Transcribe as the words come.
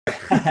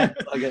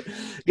Okay.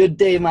 Good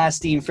day, my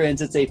esteemed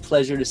friends. It's a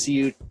pleasure to see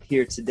you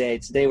here today.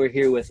 Today we're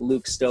here with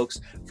Luke Stokes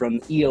from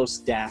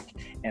eosDAC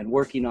and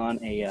working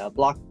on a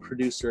block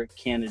producer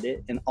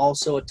candidate and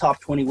also a top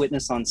 20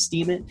 witness on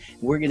Steemit.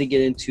 We're going to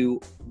get into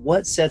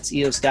what sets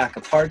eosDAC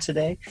apart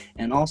today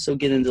and also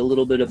get into a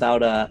little bit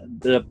about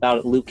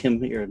Luke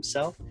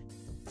himself.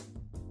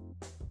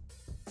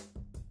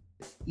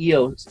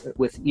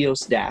 With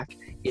eosDAC,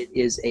 it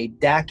is a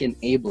DAC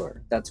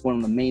enabler. That's one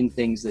of the main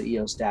things that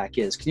eosDAC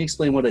is. Can you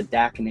explain what a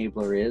DAC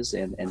enabler is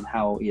and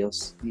how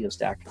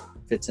eosDAC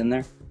fits in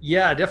there?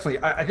 Yeah,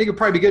 definitely. I think it'd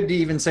probably be good to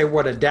even say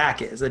what a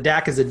DAC is. A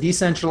DAC is a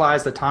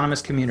decentralized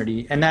autonomous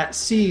community, and that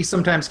C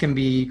sometimes can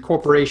be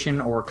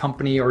corporation or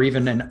company or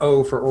even an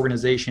O for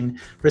organization.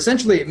 But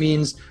essentially it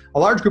means a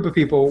large group of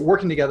people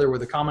working together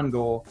with a common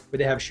goal, where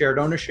they have shared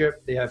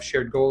ownership, they have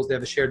shared goals, they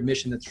have a shared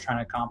mission that they're trying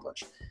to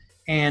accomplish.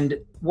 And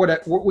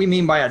what we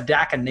mean by a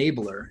DAC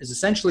enabler is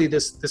essentially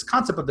this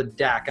concept of a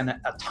DAC, an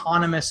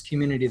autonomous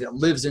community that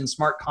lives in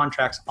smart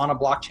contracts on a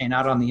blockchain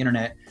out on the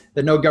internet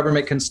that no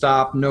government can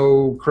stop,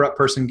 no corrupt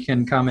person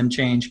can come and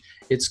change.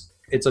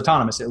 It's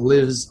autonomous. It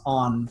lives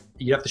on,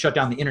 you have to shut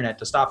down the internet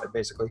to stop it,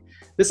 basically.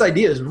 This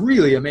idea is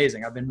really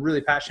amazing. I've been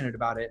really passionate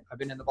about it. I've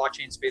been in the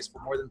blockchain space for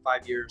more than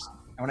 5 years.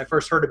 And when I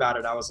first heard about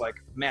it, I was like,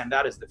 man,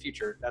 that is the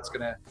future. That's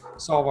going to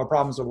solve our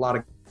problems with a lot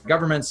of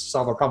governments,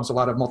 solve our problems with a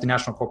lot of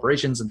multinational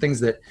corporations and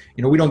things that,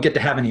 we don't get to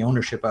have any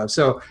ownership of.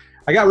 So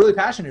I got really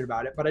passionate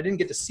about it, but I didn't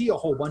get to see a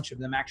whole bunch of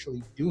them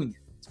actually doing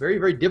it. It's very,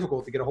 very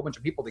difficult to get a whole bunch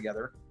of people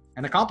together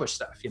and accomplish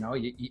stuff.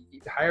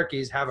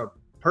 Hierarchies have a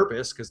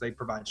purpose because they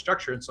provide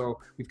structure. And so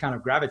we've kind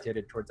of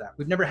gravitated towards that.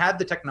 We've never had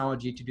the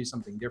technology to do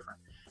something different.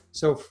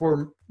 So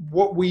for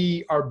what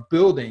we are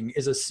building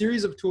is a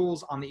series of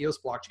tools on the EOS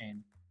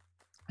blockchain.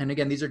 And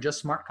again, these are just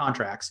smart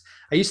contracts.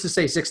 I used to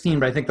say 16,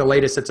 but I think the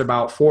latest it's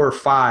about 4 or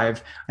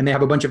 5, and they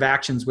have a bunch of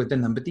actions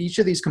within them. But each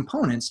of these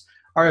components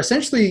are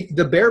essentially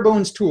the bare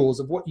bones tools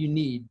of what you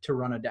need to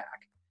run a DAC.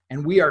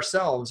 And we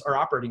ourselves are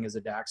operating as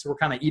a DAC. So we're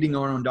kind of eating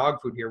our own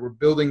dog food here. We're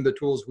building the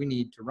tools we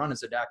need to run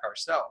as a DAC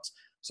ourselves.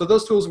 So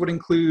those tools would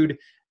include,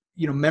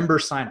 member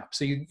sign up.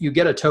 So you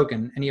get a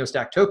token, an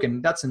eosDAC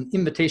token, that's an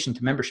invitation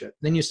to membership.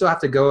 Then you still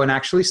have to go and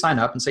actually sign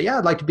up and say, yeah,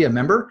 I'd like to be a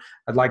member.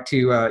 I'd like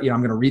to, I'm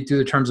going to read through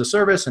the terms of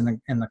service and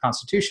the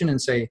Constitution and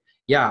say,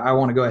 yeah, I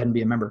want to go ahead and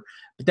be a member.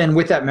 But then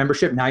with that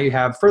membership, now you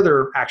have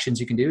further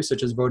actions you can do,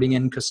 such as voting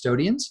in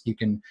custodians. You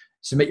can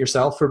submit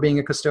yourself for being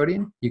a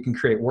custodian. You can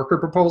create worker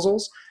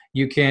proposals.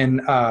 You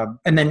can,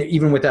 and then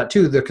even with that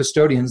too, the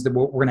custodians,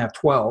 we're going to have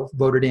 12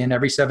 voted in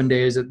every 7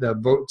 days. The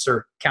votes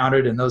are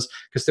counted, and those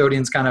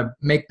custodians kind of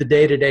make the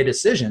day-to-day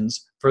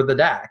decisions for the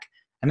DAC.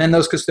 And then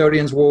those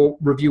custodians will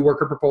review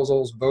worker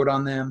proposals, vote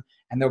on them,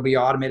 and there'll be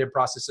automated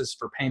processes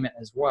for payment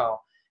as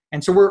well.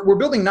 And so we're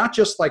building not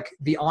just like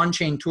the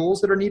on-chain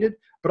tools that are needed,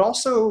 but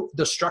also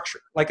the structure.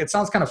 Like, it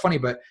sounds kind of funny,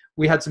 but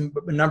we had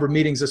a number of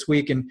meetings this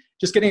week and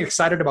just getting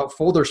excited about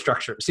folder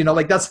structures.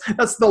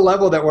 That's the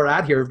level that we're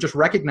at here of just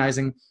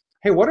recognizing,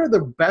 hey, what are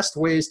the best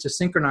ways to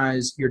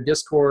synchronize your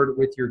Discord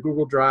with your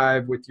Google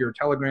Drive, with your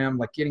Telegram,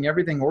 like getting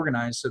everything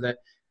organized so that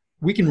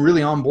we can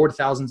really onboard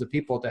thousands of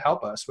people to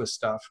help us with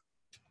stuff.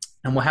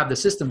 And we'll have the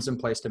systems in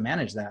place to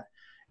manage that.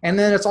 And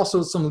then it's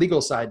also some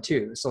legal side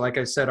too. So like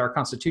I said, our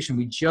Constitution,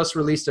 we just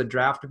released a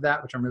draft of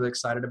that, which I'm really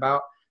excited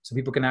about. So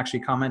people can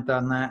actually comment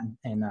on that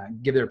and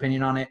give their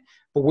opinion on it.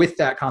 But with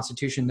that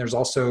Constitution, there's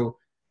also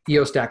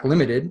eosDAC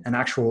Limited, an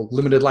actual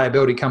limited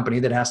liability company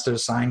that has to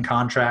sign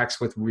contracts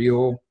with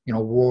real,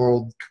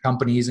 world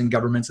companies and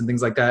governments and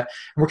things like that.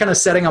 And we're kind of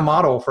setting a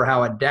model for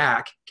how a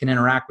DAC can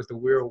interact with the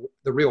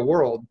real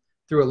world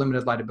through a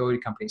limited liability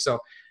company. So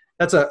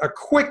that's a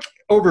quick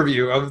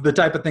overview of the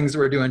type of things that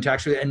we're doing to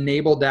actually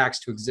enable DACs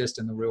to exist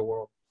in the real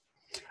world.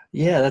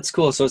 Yeah, that's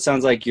cool. So it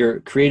sounds like you're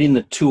creating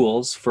the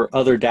tools for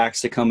other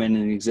DACs to come in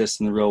and exist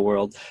in the real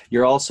world.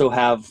 You also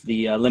have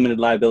the limited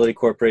liability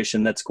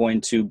corporation that's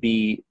going to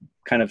be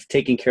kind of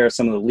taking care of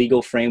some of the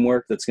legal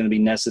framework that's going to be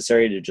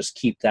necessary to just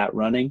keep that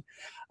running.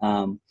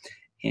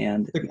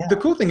 The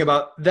cool thing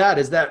about that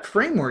is that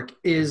framework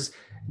is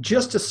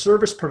just a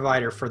service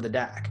provider for the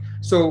DAC.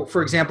 So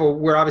for example,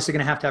 we're obviously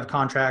going to have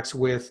contracts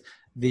with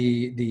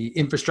the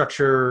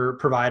infrastructure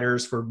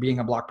providers for being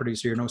a block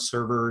producer,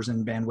 servers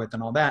and bandwidth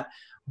and all that.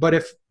 But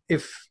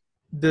if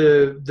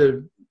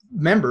the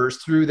members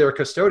through their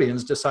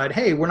custodians decide,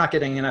 hey, we're not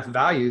getting enough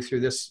value through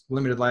this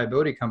limited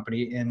liability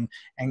company in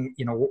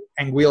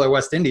Anguilla,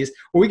 West Indies,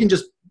 well, we can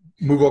just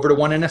move over to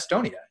one in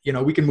Estonia.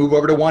 We can move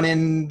over to one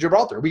in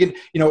Gibraltar. We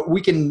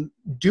can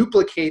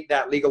duplicate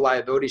that legal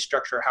liability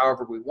structure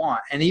however we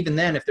want. And even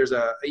then, if there's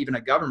even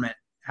a government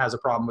has a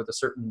problem with a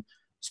certain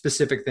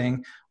specific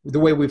thing, the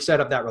way we've set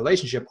up that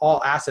relationship,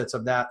 all assets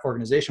of that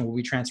organization will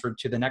be transferred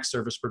to the next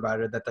service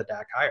provider that the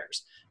DAC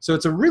hires. So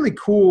it's a really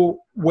cool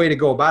way to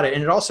go about it.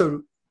 And it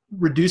also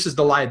reduces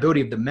the liability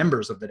of the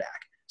members of the DAC.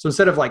 So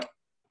instead of like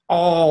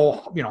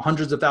all,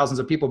 hundreds of thousands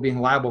of people being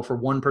liable for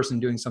one person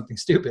doing something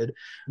stupid,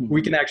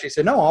 we can actually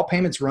say, no, all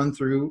payments run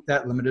through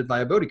that limited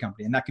liability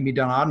company. And that can be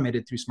done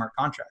automated through smart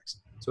contracts.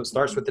 So it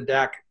starts with the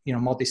DAC,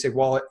 multi-sig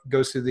wallet,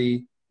 goes through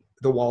the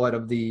the wallet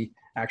of the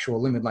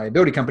actual limited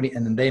liability company,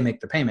 and then they make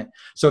the payment.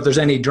 So if there's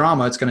any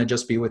drama, it's going to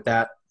just be with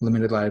that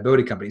limited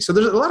liability company. So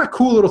there's a lot of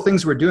cool little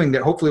things we're doing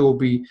that hopefully will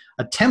be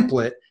a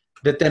template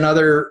that then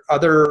other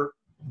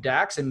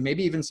DACs and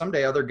maybe even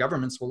someday other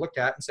governments will look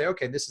at and say,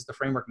 okay, this is the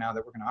framework now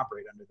that we're going to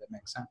operate under that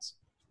makes sense.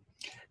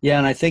 Yeah,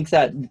 and I think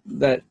that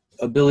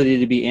ability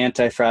to be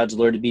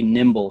anti-fragile or to be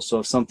nimble. So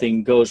if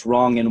something goes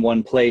wrong in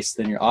one place,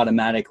 then you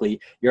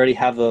already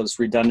have those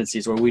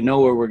redundancies where we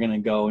know where we're going to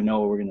go and know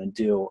what we're going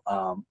to do,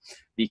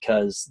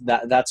 because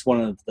that's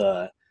one of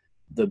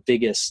the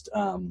biggest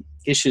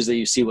issues that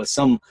you see with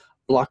some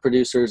block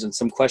producers and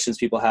some questions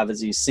people have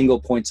is these single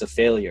points of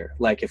failure.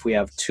 Like if we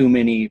have too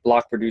many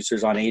block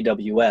producers on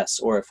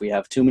AWS, or if we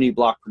have too many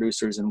block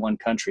producers in one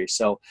country.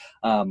 So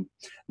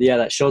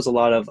that shows a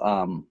lot of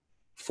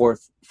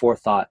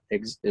forethought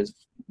is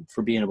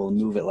for being able to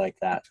move it like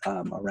that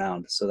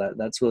around. So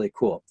that's really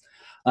cool.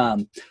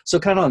 So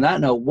kind of on that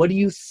note, what do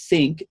you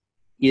think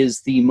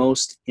is the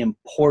most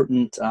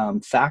important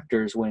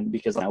factors what do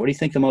you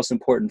think the most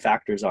important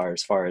factors are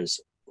as far as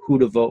who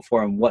to vote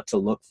for and what to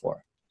look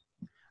for?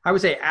 I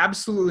would say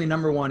absolutely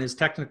number one is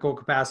technical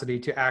capacity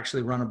to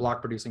actually run a block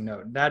producing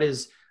node. That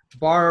is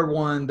bar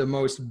one, the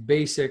most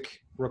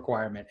basic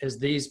requirement is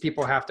these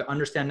people have to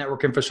understand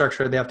network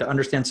infrastructure. They have to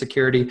understand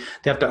security.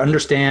 They have to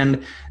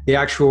understand the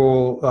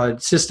actual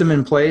system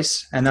in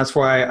place. And that's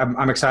why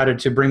I'm excited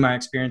to bring my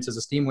experience as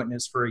a Steam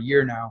witness for a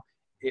year now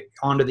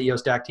onto the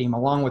eosDAC team,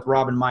 along with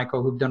Rob and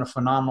Michael, who've done a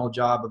phenomenal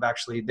job of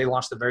they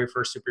launched the very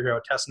first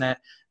superhero testnet.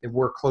 They've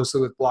worked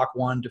closely with Block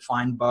One to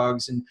find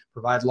bugs and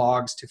provide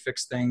logs to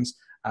fix things.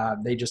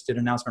 They just did an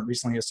announcement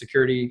recently, a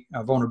security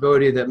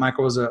vulnerability that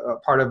Michael was a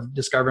part of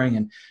discovering.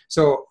 And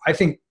so I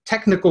think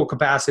technical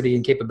capacity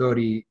and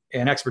capability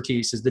and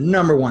expertise is the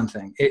number one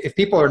thing. If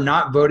people are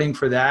not voting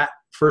for that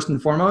first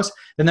and foremost,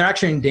 then they're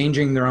actually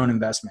endangering their own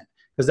investment,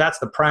 because that's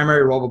the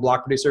primary role of a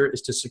block producer,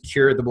 is to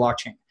secure the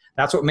blockchain.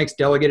 That's what makes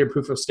delegated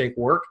proof of stake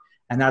work.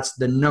 And that's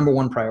the number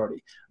one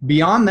priority.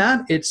 Beyond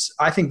that, it's,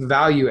 I think,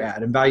 value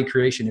add and value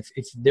creation.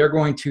 If they're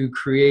going to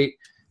create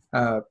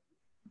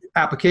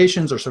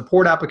applications or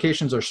support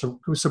applications or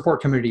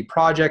support community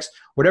projects,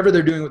 whatever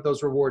they're doing with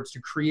those rewards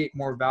to create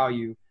more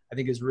value, I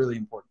think is really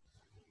important.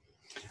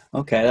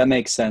 Okay, that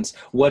makes sense.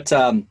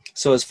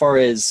 So as far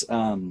as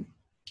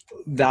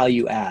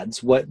value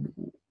adds, what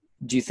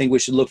do you think we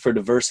should look for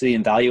diversity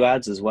in value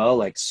adds as well?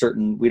 Like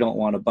we don't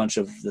want a bunch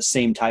of the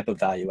same type of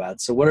value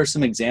adds. So what are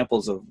some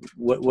examples of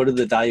what are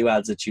the value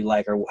adds that you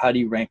like, or how do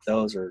you rank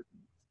those? Or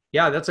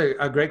yeah, that's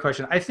a great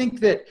question. I think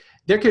that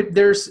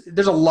there's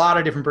a lot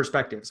of different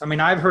perspectives. I mean,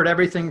 I've heard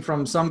everything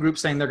from some groups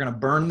saying they're going to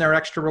burn their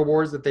extra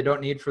rewards that they don't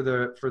need for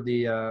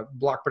the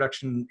block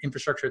production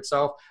infrastructure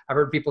itself. I've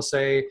heard people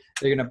say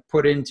they're going to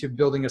put into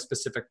building a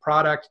specific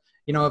product.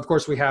 You know, of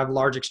course, we have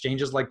large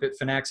exchanges like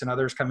Bitfinex and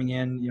others coming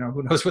in. You know,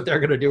 who knows what they're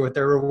going to do with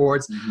their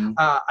rewards. Mm-hmm.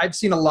 I've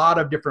seen a lot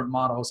of different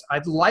models.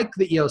 I like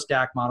the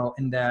eosDAC model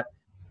in that,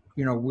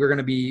 you know, we're going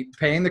to be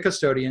paying the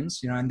custodians,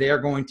 you know, and they are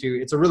going to,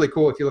 it's a really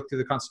cool, if you look through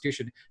the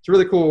Constitution, it's a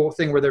really cool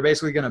thing where they're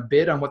basically going to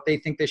bid on what they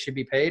think they should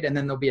be paid, and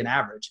then there'll be an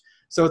average.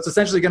 So it's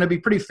essentially going to be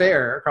pretty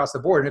fair across the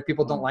board. And if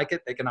people don't like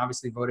it, they can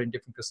obviously vote in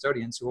different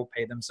custodians who will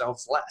pay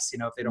themselves less, you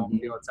know, if they don't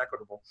feel it's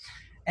equitable.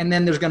 And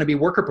then there's going to be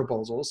worker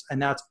proposals, and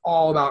that's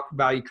all about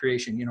value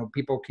creation. You know,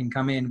 people can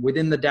come in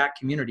within the DAC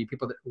community,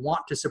 people that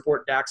want to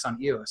support DACs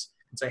on EOS,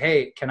 and say,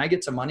 hey, can I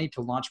get some money to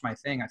launch my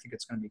thing? I think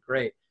it's going to be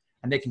great.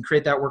 And they can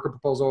create that worker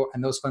proposal,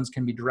 and those funds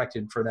can be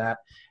directed for that.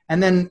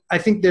 And then I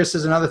think this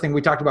is another thing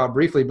we talked about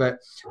briefly, but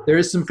there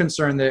is some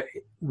concern that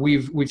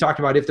we've talked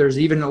about, if there's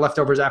even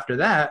leftovers after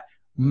that,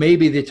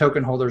 maybe the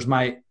token holders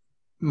might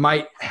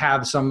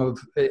have some of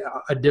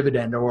a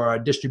dividend or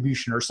a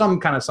distribution or some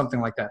kind of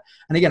something like that.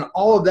 And again,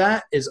 all of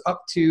that is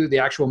up to the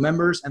actual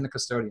members and the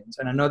custodians.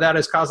 And I know that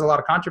has caused a lot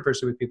of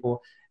controversy with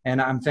people.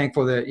 And I'm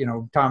thankful that, you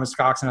know, Thomas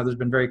Cox and others have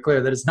been very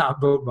clear that it's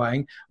not vote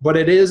buying, but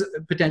it is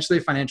potentially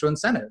a financial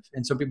incentive.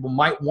 And so people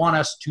might want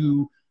us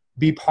to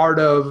be part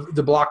of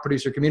the block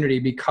producer community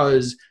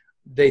because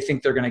they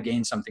think they're going to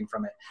gain something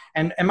from it.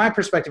 And my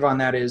perspective on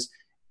that is,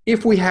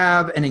 if we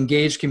have an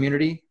engaged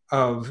community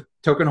of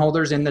token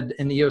holders in the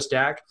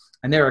eosDAC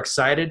and they're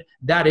excited,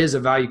 that is a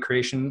value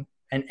creation.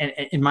 And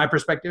in my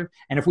perspective,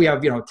 and if we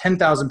have, you know,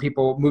 10,000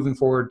 people moving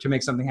forward to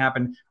make something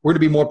happen, we're to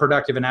be more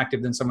productive and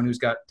active than someone who's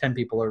got 10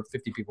 people or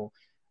 50 people.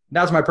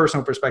 That's my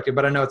personal perspective,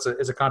 but I know it's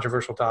a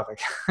controversial topic.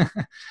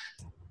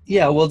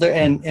 Yeah, well,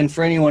 and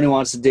for anyone who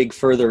wants to dig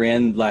further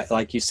in,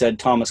 like you said,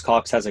 Thomas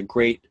Cox has a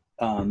great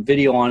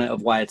video on it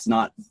of why it's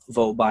not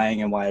vote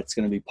buying and why it's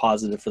going to be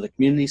positive for the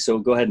community. So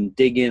go ahead and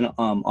dig in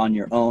on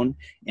your own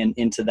and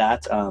into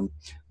that.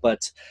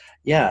 But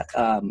yeah,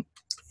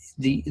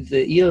 the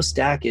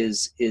eosDAC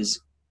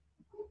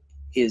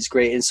is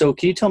great. And so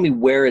can you tell me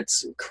where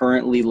it's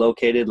currently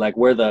located, like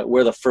where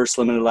the first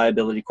limited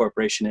liability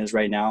corporation is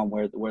right now and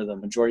where the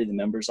majority of the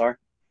members are?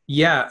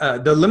 Yeah,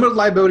 the limited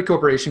liability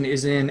corporation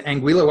is in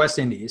Anguilla, West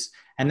Indies.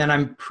 And then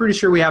I'm pretty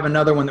sure we have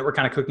another one that we're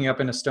kind of cooking up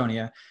in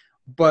Estonia.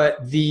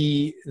 but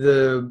the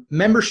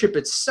membership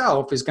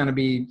itself is going to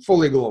be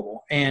fully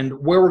global. And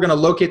where we're going to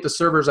locate the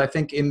servers, I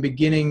think in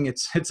beginning,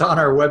 it's on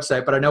our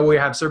website, but I know we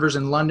have servers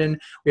in London.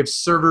 We have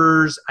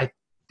servers, I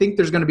think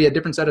there's going to be a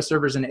different set of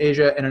servers in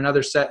Asia and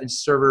another set of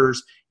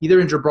servers either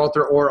in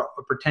Gibraltar or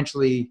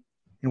potentially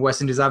in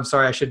West Indies. I'm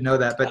sorry, I should know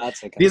that, but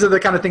okay. These are the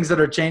kind of things that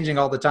are changing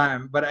all the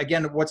time. But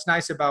again, what's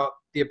nice about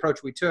the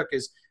approach we took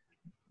is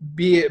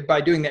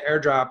by doing the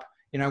airdrop,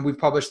 we've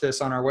published this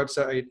on our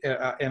website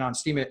and on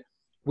Steemit.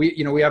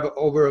 We have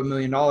over $1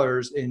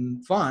 million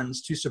in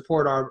funds to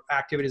support our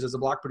activities as a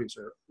block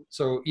producer.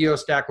 So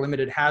eosDAC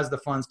Limited has the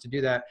funds to do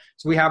that.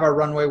 So we have our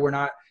runway. We're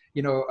not,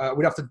 we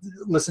don't have to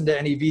listen to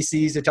any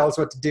VCs to tell us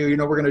what to do.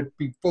 We're going to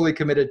be fully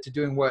committed to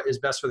doing what is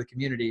best for the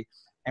community.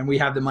 And we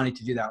have the money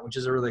to do that, which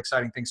is a really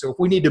exciting thing. So if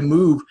we need to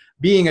move,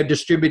 being a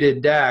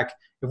distributed DAC,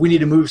 if we need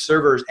to move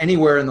servers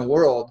anywhere in the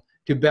world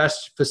to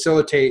best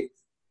facilitate,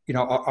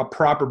 a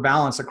proper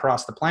balance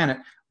across the planet,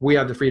 we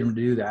have the freedom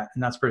to do that.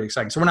 And that's pretty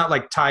exciting. So we're not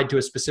like tied to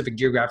a specific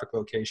geographic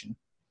location.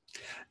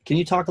 Can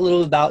you talk a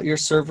little about your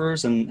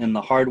servers and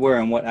the hardware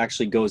and what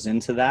actually goes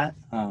into that?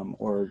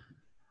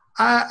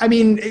 I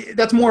mean,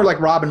 that's more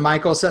like Rob and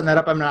Michael setting that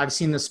up. I mean, I've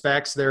seen the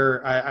specs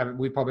there.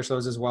 We publish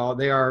those as well.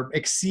 They are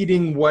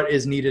exceeding what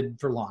is needed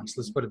for launch.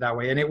 Let's put it that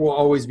way. And it will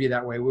always be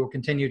that way. We will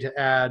continue to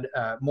add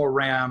more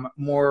RAM,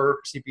 more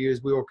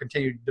CPUs. We will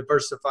continue to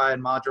diversify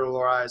and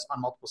modularize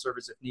on multiple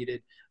servers if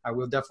needed.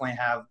 We'll definitely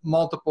have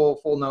multiple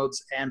full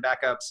nodes and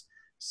backups.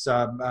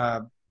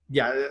 So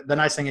yeah, the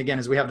nice thing again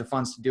is we have the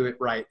funds to do it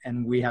right.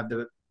 And we have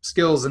the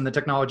skills and the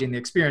technology and the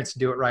experience to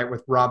do it right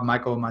with Rob,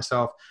 Michael, and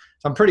myself.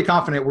 So I'm pretty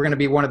confident we're going to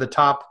be one of the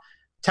top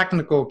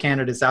technical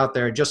candidates out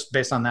there just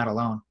based on that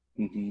alone.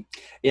 Mm-hmm.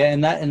 Yeah,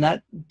 and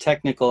that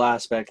technical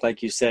aspect,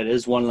 like you said,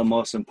 is one of the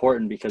most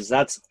important, because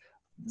that's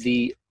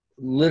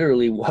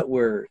literally what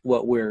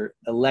we're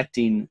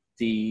electing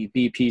the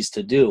VPs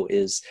to do,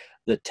 is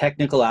the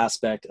technical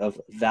aspect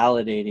of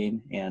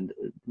validating and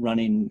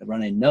running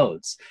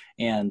nodes.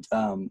 And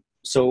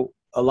so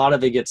a lot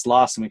of it gets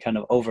lost and we kind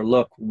of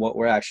overlook what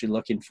we're actually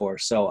looking for.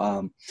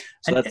 So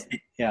that's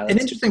an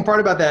interesting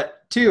part about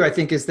that too, I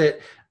think, is that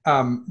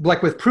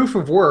like with proof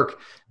of work,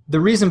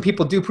 the reason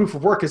people do proof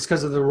of work is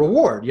because of the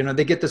reward.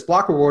 They get this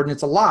block reward and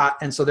it's a lot.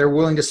 And so they're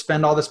willing to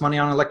spend all this money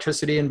on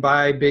electricity and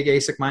buy big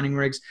ASIC mining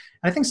rigs.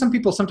 And I think some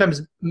people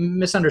sometimes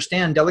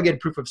misunderstand delegated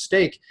proof of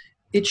stake.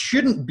 It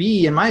shouldn't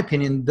be, in my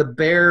opinion, the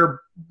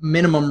bare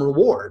minimum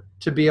reward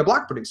to be a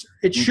block producer.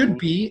 It should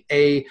be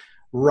a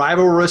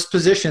rivalrous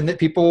position that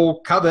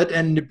people covet,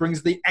 and it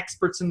brings the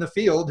experts in the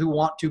field who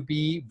want to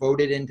be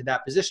voted into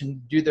that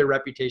position due to their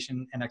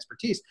reputation and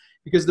expertise,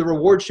 because the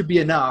reward should be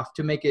enough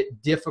to make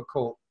it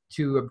difficult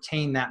to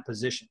obtain that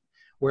position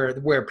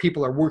where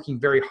people are working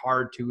very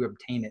hard to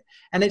obtain it.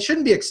 And it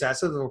shouldn't be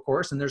excessive, of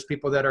course, and there's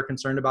people that are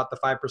concerned about the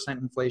 5%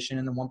 inflation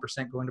and the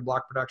 1% going to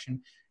block production.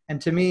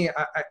 And to me,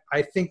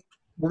 I think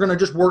we're going to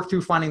just work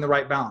through finding the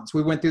right balance.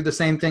 We went through the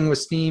same thing with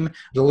Steam.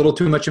 There was a little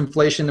too much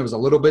inflation. There was a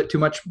little bit too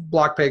much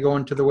block pay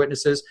going to the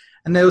witnesses.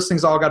 And those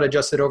things all got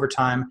adjusted over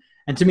time.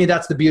 And to me,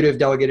 that's the beauty of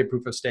delegated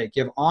proof of stake.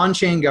 You have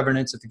on-chain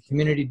governance. If the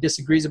community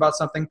disagrees about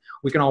something,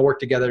 we can all work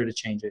together to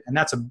change it. And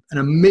that's an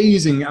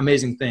amazing,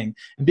 amazing thing.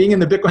 And being in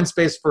the Bitcoin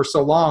space for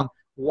so long,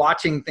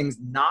 watching things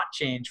not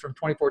change from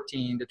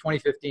 2014 to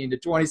 2015 to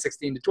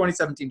 2016 to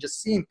 2017,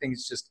 just seeing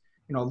things just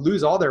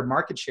lose all their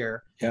market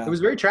share. Yeah. It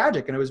was very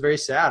tragic and it was very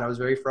sad. I was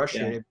very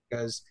frustrated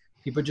because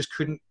people just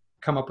couldn't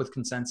come up with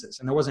consensus,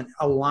 and there wasn't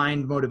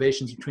aligned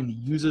motivations between the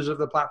users of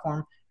the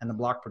platform and the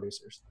block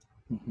producers.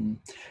 Mm-hmm.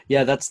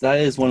 Yeah, that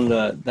is one of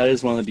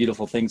the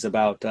beautiful things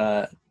about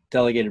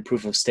delegated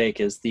proof of stake,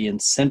 is the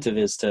incentive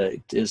is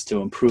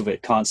to improve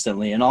it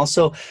constantly. And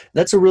also,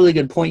 that's a really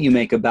good point you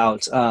make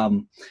about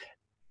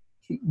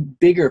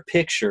bigger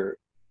picture.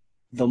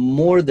 The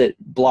more that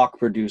block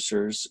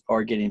producers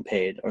are getting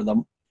paid, or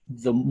the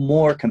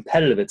more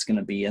competitive it's going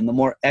to be, and the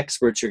more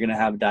experts you're going to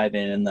have dive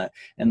in,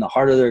 and the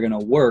harder they're going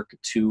to work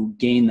to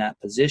gain that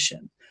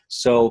position.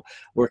 So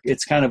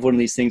it's kind of one of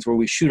these things where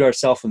we shoot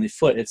ourselves in the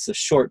foot. It's the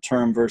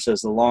short-term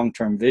versus the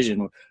long-term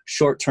vision.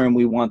 Short-term,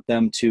 we want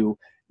them to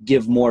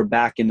give more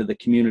back into the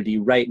community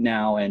right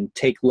now and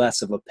take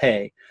less of a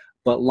pay.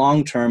 But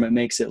long-term, it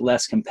makes it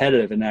less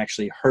competitive and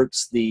actually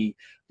hurts the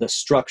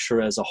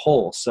structure as a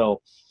whole.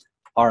 So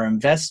our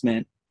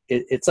investment,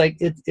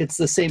 it's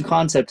the same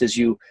concept as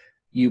you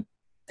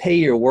pay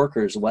your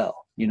workers well.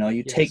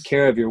 Take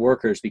care of your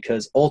workers,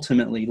 because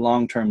ultimately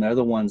long-term, they're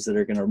the ones that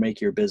are going to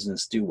make your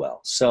business do well.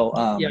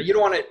 So you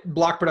don't want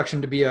block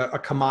production to be a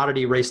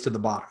commodity race to the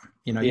bottom.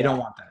 You don't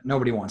want that.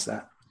 Nobody wants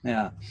that.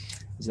 Yeah,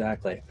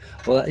 exactly.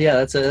 Well, yeah,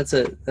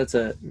 that's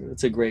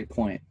a great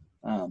point.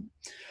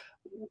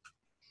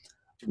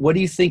 What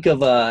do you think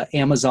of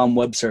Amazon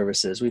Web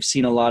Services? We've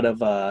seen a lot of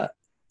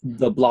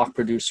the block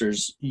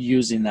producers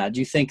using that.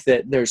 Do you think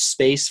that there's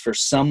space for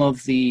some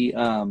of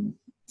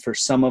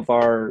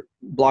our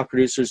block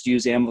producers to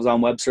use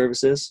Amazon Web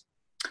Services?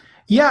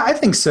 Yeah, I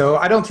think so.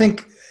 I don't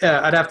think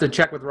I'd have to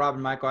check with Rob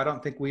and Michael. I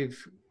don't think we've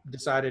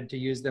decided to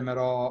use them at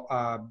all.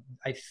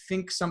 I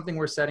think something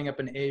we're setting up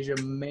in Asia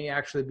may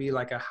actually be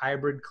like a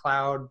hybrid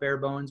cloud bare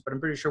bones, but I'm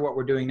pretty sure what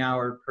we're doing now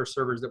are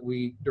servers that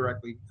we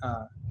directly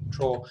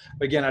control.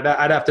 But again,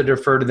 I'd have to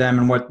defer to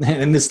them,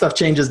 and this stuff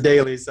changes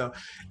daily, so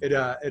I'd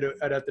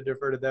have to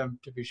defer to them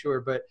to be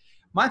sure. But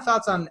my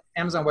thoughts on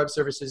Amazon Web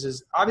Services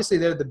is obviously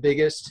they're the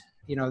biggest,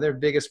 they're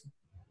biggest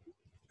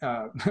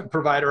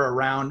provider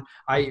around.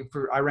 I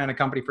ran a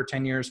company for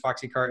 10 years,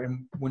 FoxyCart,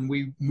 and when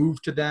we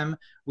moved to them,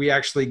 we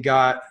actually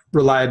got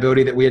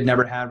reliability that we had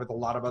never had with a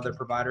lot of other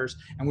providers,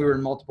 and we were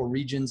in multiple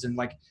regions, and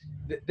like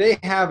they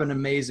have an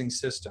amazing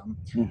system.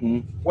 Mm-hmm.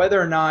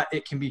 Whether or not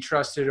it can be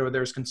trusted or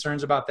there's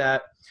concerns about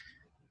that,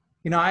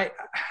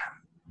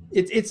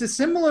 it's a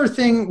similar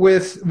thing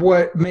with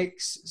what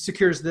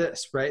secures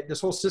this, right? This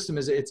whole system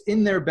it's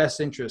in their best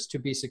interest to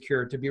be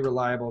secure, to be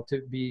reliable,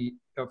 to be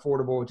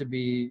affordable, to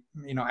be,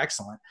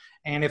 excellent.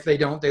 And if they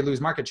don't, they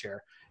lose market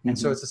share. And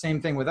so it's the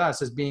same thing with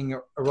us as being a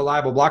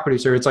reliable block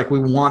producer. It's like we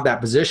want that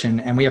position,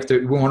 and we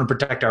want to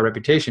protect our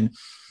reputation.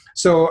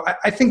 So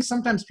I think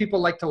sometimes people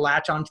like to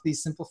latch onto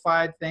these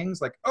simplified things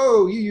like,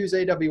 oh, you use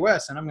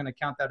AWS and I'm going to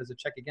count that as a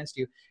check against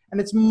you. And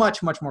it's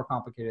much, much more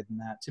complicated than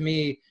that. To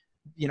me,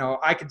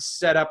 I could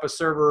set up a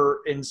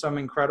server in some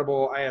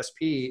incredible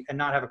ISP and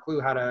not have a clue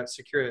how to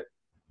secure it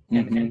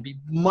and be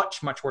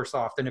much, much worse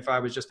off than if I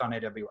was just on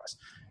AWS.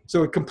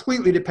 So it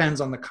completely depends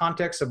on the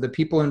context of the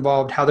people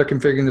involved, how they're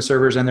configuring the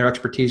servers, and their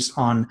expertise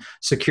on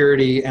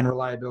security and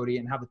reliability,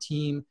 and how the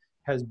team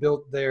has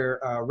built their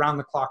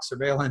round-the-clock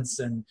surveillance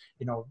and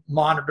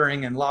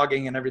monitoring and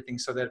logging and everything,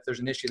 so that if there's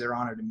an issue, they're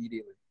on it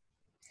immediately.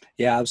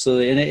 Yeah,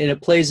 absolutely, and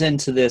it plays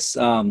into this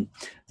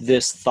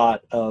this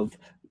thought of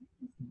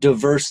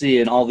diversity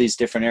in all these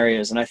different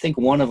areas. And I think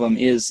one of them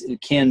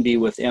can be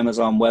with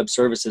Amazon Web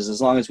Services.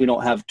 As long as we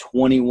don't have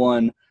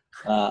 21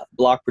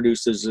 block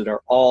producers that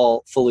are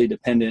all fully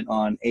dependent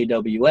on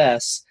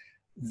AWS,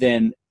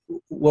 then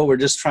what we're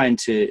just trying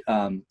to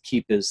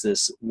keep is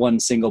this one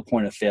single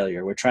point of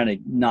failure. We're trying to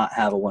not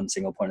have a one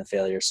single point of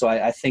failure. So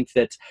I think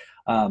that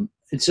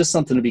it's just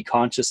something to be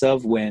conscious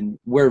of when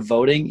we're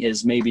voting,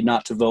 is maybe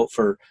not to vote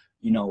for,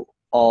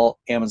 all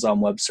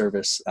Amazon Web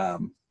Service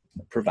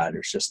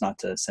providers, just not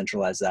to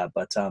centralize that.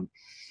 But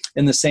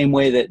in the same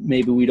way that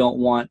maybe we don't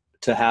want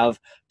to have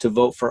to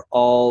vote for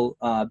all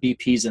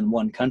BPs in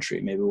one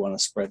country, maybe we want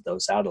to spread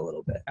those out a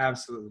little bit.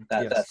 Absolutely.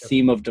 That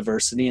theme of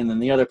diversity. And then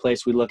the other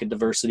place we look at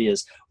diversity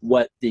is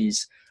what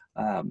these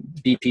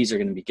BPs are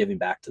going to be giving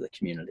back to the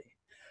community.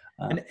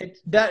 And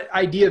that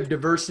idea of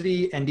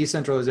diversity and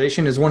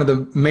decentralization is one of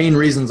the main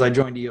reasons I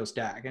joined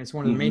eosDAC. And it's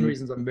one of the main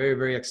reasons I'm very,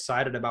 very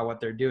excited about what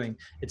they're doing.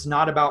 It's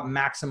not about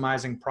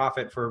maximizing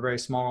profit for a very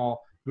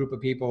small group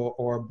of people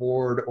or a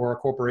board or a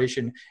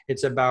corporation.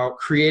 It's about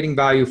creating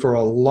value for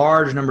a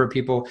large number of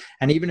people.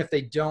 And even if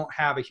they don't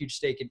have a huge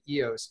stake in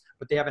EOS,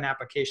 but they have an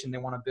application they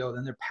want to build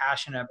and they're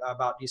passionate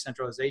about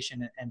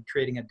decentralization and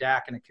creating a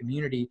DAC and a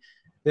community,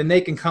 then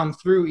they can come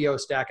through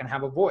eosDAC and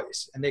have a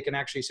voice. And they can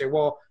actually say,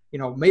 well,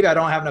 maybe I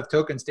don't have enough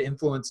tokens to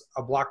influence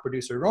a block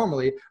producer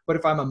normally, but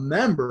if I'm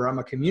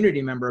a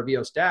community member of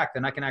eosDAC,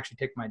 then I can actually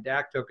take my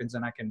DAC tokens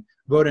and I can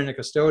vote in a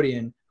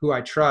custodian who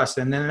I trust.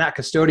 And then that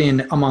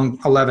custodian, among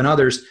 11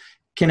 others,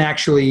 can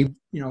actually,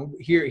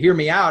 hear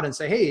me out and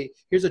say, hey,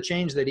 here's a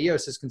change that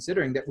EOS is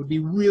considering that would be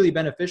really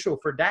beneficial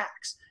for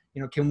DACs.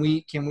 Can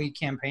we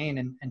campaign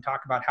and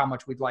talk about how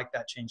much we'd like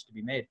that change to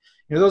be made?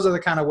 Those are the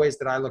kind of ways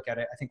that I look at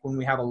it. I think when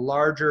we have a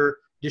larger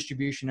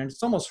distribution, and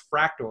it's almost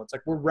fractal. It's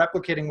like we're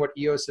replicating what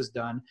EOS has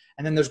done,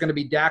 and then there's going to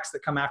be DACs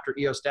that come after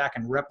eosDAC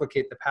and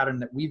replicate the pattern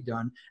that we've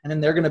done, and then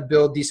they're going to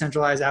build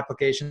decentralized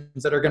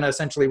applications that are going to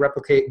essentially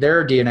replicate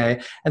their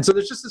DNA. And so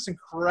there's just this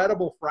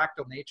incredible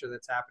fractal nature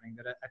that's happening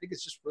that I think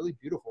is just really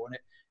beautiful, and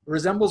it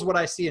resembles what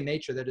I see in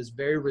nature that is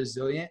very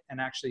resilient and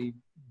actually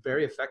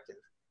very effective.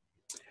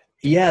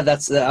 Yeah,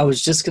 I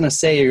was just going to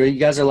say, you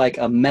guys are like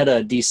a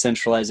meta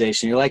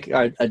decentralization. You're like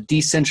a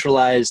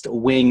decentralized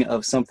wing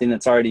of something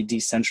that's already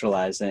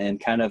decentralized, and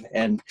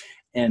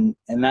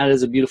that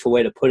is a beautiful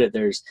way to put it.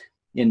 There's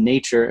in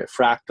nature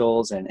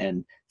fractals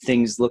and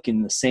things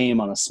looking the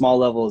same on a small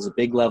level as a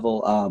big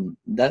level.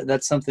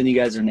 That's something you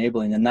guys are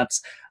enabling. And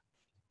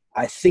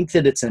I think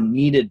that it's a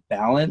needed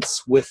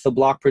balance with the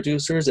block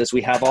producers, as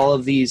we have all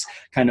of these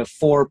kind of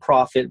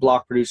for-profit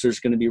block producers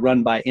going to be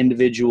run by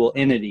individual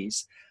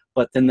entities.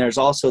 But then there's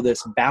also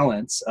this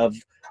balance of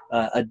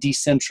a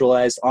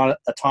decentralized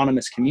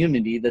autonomous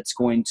community that's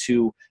going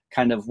to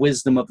kind of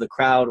wisdom of the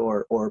crowd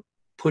or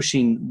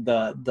pushing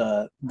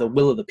the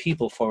will of the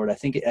people forward. I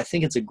think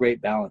it's a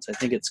great balance. I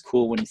think it's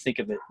cool when you think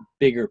of it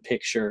bigger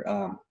picture,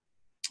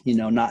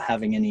 not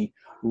having any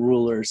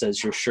rulers,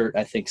 as your shirt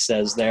I think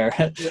says there.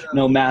 Yeah.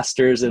 No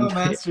masters and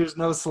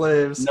no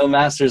slaves. No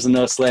masters and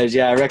no slaves.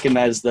 Yeah, I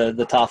recognize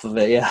the top of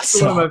it. Yeah,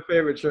 it's one of my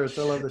favorite shirts.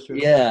 I love the shirt.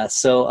 Yeah,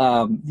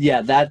 so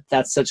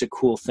that's such a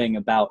cool thing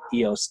about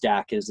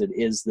eosDAC is it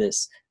is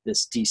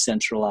this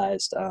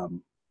decentralized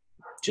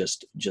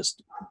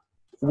just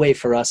way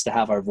for us to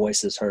have our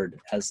voices heard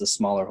as the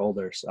smaller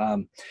holders.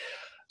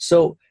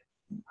 So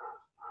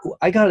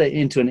I got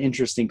into an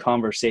interesting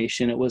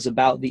conversation. It was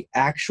about the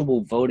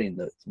actual voting,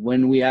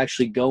 when we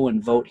actually go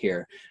and vote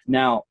here.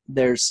 Now,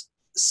 there's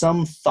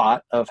some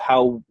thought of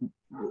how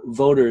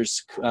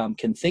voters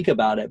can think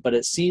about it, but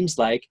it seems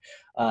like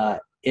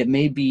it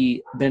may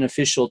be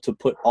beneficial to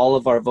put all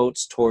of our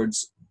votes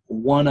towards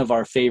one of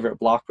our favorite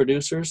block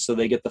producers so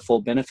they get the full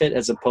benefit,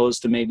 as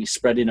opposed to maybe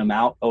spreading them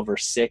out over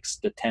 6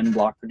 to 10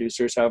 block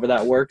producers, however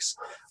that works.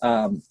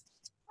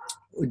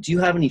 Do you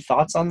have any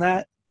thoughts on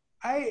that?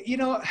 I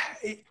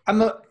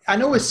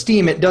know with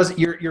Steam, it does,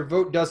 your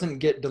vote doesn't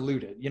get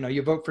diluted.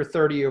 You vote for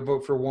 30, you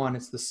vote for 1,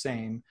 it's the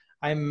same.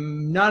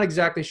 I'm not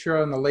exactly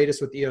sure on the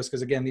latest with EOS,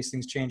 because again, these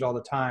things change all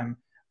the time.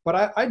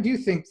 But I do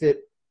think that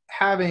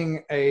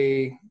having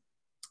a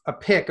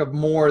pick of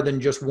more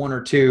than just 1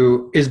 or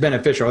 2 is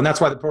beneficial. And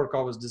that's why the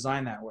protocol was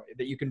designed that way,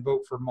 that you can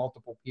vote for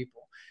multiple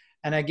people.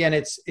 And again,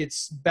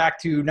 it's back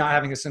to not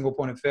having a single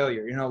point of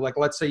failure. Like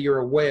let's say you're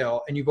a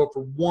whale and you vote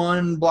for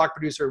one block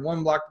producer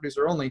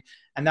only,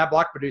 and that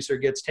block producer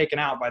gets taken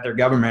out by their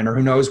government or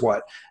who knows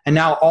what. And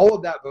now all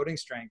of that voting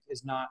strength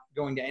is not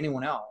going to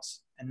anyone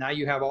else. And now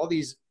you have all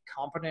these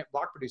competent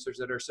block producers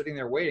that are sitting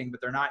there waiting, but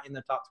they're not in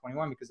the top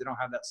 21 because they don't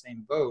have that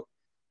same vote.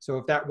 So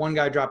if that one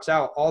guy drops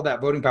out, all that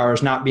voting power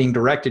is not being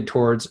directed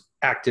towards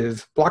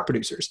active block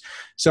producers.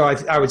 So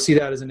I would see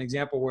that as an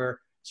example where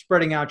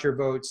spreading out your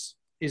votes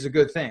is a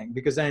good thing,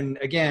 because then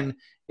again,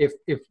 if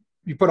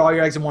you put all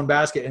your eggs in one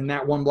basket and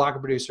that one block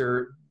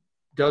producer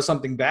does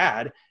something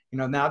bad,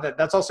 now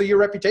that's also your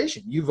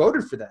reputation. You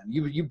voted for them.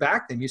 You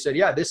backed them. You said,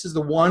 yeah, this is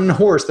the one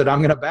horse that I'm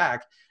going to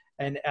back.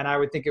 And I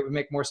would think it would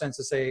make more sense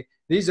to say,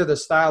 these are the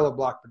style of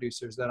block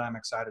producers that I'm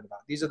excited about.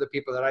 These are the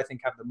people that I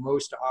think have the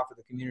most to offer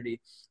the community.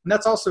 And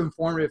that's also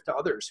informative to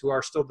others who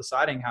are still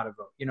deciding how to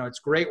vote. It's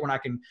great when I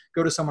can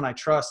go to someone I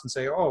trust and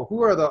say, oh,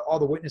 who are all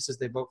the witnesses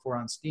they vote for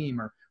on Steam,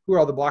 or who are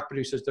all the block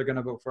producers they're going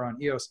to vote for on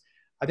EOS.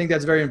 I think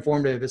that's very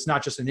informative. It's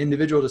not just an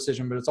individual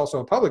decision, but it's also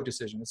a public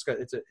decision.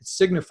 It's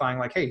signifying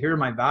like, hey, here are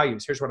my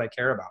values. Here's what I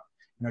care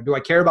about. Do I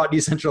care about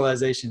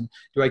decentralization?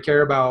 Do I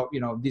care about,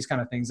 these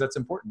kind of things? That's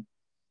important.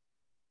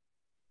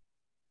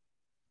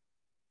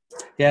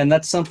 Yeah, and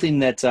that's something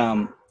that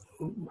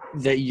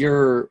that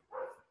your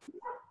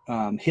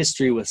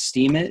history with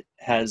Steemit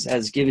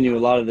has given you a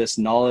lot of this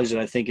knowledge that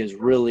I think is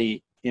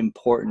really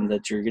important,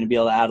 that you're going to be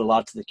able to add a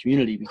lot to the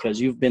community, because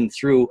you've been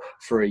through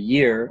for a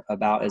year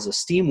about as a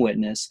Steam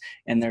witness,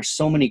 and there's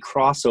so many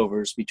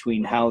crossovers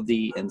between how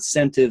the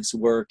incentives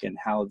work and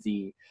how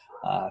the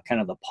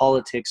kind of the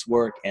politics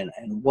work, and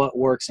what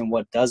works and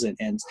what doesn't.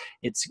 And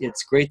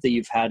it's great that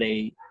you've had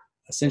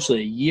essentially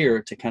a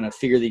year to kind of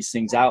figure these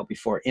things out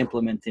before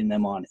implementing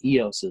them on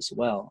EOS as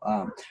well.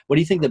 What do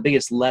you think the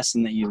biggest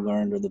lesson that you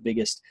learned, or the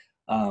biggest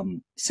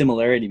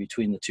similarity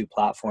between the two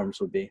platforms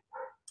would be?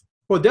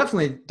 Well,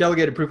 definitely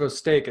delegated proof of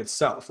stake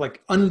itself,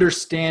 like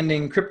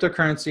understanding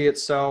cryptocurrency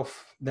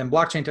itself, then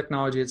blockchain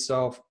technology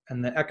itself,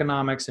 and the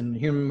economics and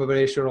human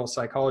motivational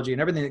psychology and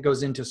everything that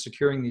goes into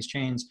securing these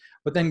chains,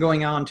 but then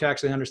going on to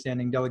actually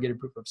understanding delegated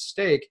proof of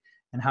stake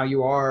and how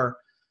you are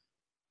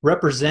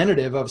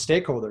representative of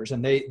stakeholders.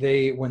 And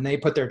they when they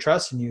put their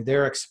trust in you,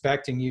 they're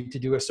expecting you to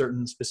do a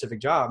certain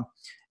specific job,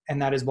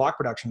 and that is block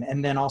production.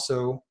 And then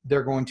also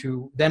they're going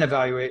to then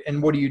evaluate,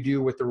 and what do you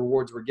do with the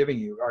rewards we're giving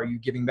you? Are you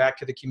giving back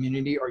to the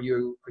community? Are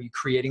you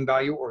creating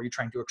value, or are you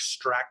trying to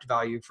extract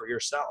value for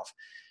yourself?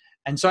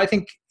 And so I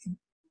think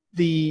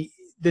the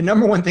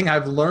number one thing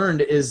I've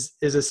learned is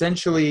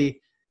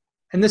essentially,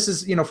 and this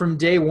is, from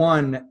day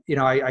one,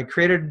 I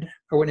created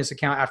a witness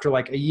account after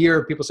like a year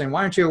of people saying,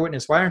 why aren't you a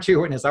witness? Why aren't you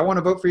a witness? I want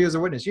to vote for you as a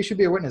witness. You should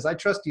be a witness. I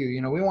trust you.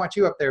 We want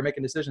you up there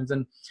making decisions.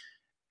 And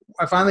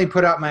I finally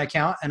put out my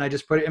account, and I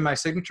just put it in my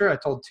signature. I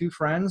told 2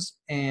 friends,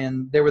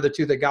 and they were the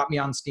 2 that got me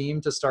on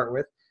Steam to start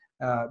with,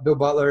 Bill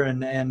Butler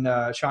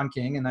and Sean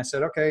King. And I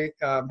said, okay,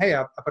 hey,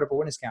 I put up a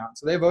witness account.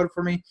 So they voted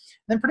for me. And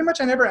then pretty much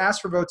I never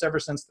asked for votes ever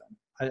since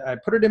then. I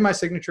put it in my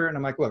signature, and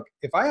I'm like, look,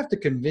 if I have to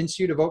convince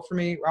you to vote for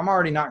me, I'm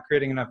already not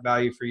creating enough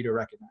value for you to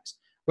recognize.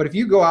 But if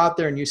you go out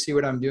there and you see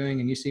what I'm doing,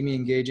 and you see me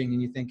engaging,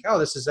 and you think, oh,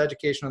 this is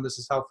educational, this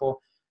is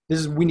helpful,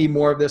 we need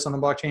more of this on the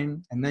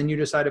blockchain, and then you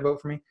decide to vote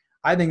for me,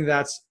 I think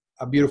that's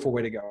a beautiful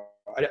way to go.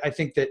 I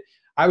think that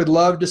I would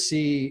love to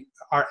see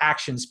our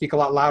actions speak a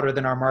lot louder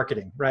than our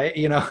marketing, right?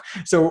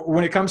 So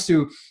when it comes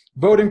to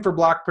voting for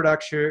block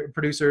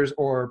producers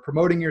or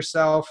promoting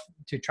yourself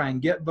to try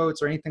and get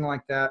votes or anything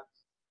like that,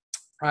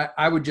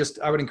 I would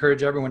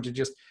encourage everyone to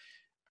just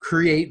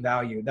create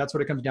value. That's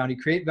what it comes down to.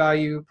 Create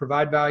value,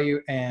 provide value,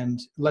 and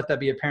let that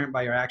be apparent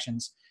by your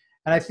actions.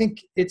 And I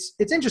think it's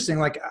interesting.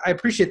 Like, I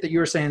appreciate that you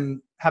were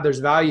saying how there's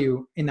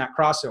value in that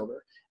crossover.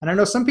 And I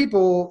know some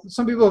people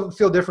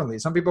feel differently.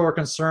 Some people are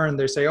concerned.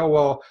 They say, oh,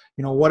 well,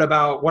 what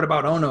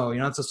about Ono?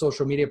 It's a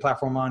social media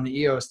platform on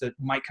EOS that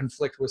might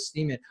conflict with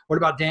Steemit. What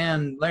about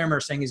Dan Larimer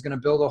saying he's going to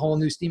build a whole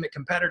new Steemit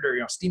competitor,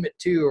 Steemit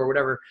 2 or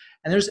whatever?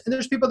 And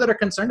there's people that are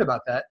concerned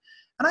about that.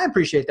 And I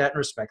appreciate that and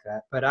respect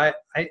that. But I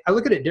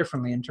look at it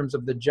differently in terms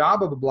of the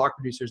job of a block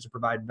producer is to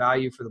provide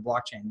value for the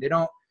blockchain. They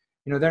don't,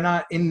 they're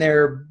not in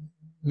there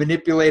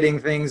manipulating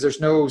things.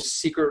 There's no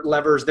secret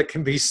levers that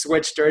can be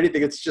switched or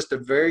anything. It's just a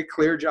very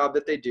clear job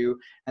that they do,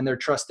 and they're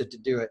trusted to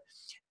do it.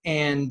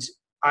 And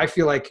I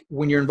feel like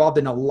when you're involved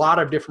in a lot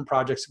of different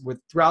projects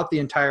throughout the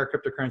entire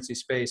cryptocurrency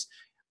space,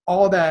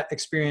 all that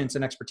experience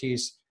and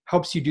expertise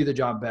helps you do the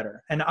job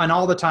better. And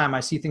all the time I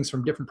see things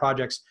from different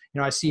projects.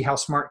 I see how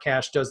Smart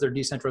Cash does their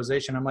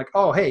decentralization. I'm like,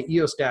 oh, hey,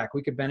 eosDAC,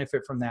 we could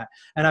benefit from that.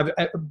 And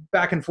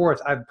back and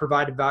forth, I've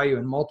provided value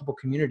in multiple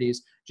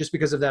communities just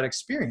because of that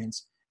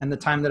experience and the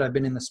time that I've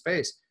been in the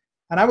space.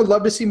 And I would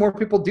love to see more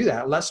people do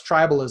that. Less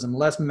tribalism,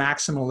 less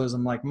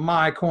maximalism, like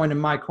my coin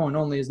and my coin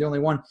only is the only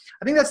one.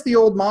 I think that's the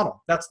old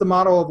model. That's the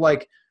model of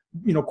like,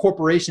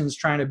 corporations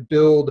trying to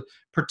build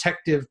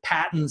protective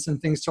patents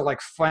and things to like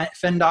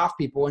fend off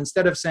people,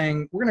 instead of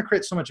saying, we're going to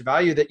create so much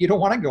value that you don't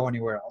want to go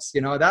anywhere else.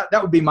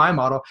 That would be my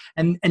model.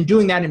 And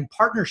doing that in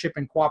partnership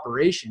and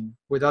cooperation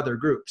with other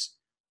groups.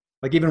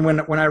 Like even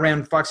when I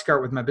ran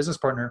Foxcart with my business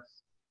partner,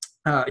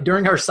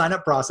 during our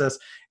sign-up process,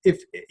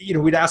 if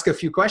we'd ask a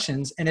few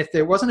questions, and if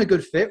there wasn't a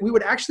good fit, we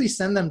would actually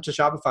send them to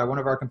Shopify, one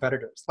of our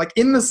competitors, like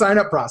in the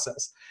sign-up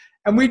process.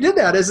 And we did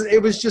that as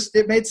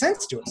it made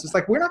sense to us. It's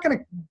like, we're not going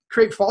to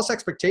create false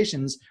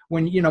expectations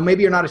when,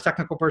 maybe you're not a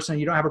technical person,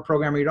 you don't have a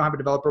programmer, you don't have a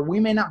developer. We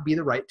may not be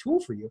the right tool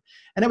for you.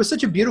 And it was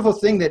such a beautiful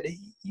thing that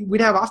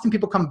we'd have often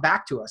people come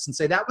back to us and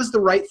say, that was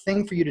the right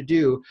thing for you to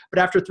do. But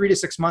after 3 to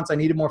 6 months, I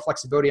needed more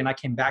flexibility, and I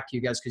came back to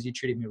you guys because you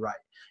treated me right.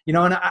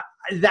 And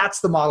that's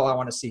the model I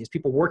want to see, is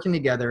people working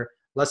together,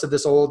 less of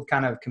this old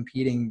kind of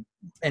competing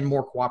and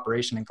more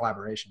cooperation and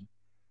collaboration.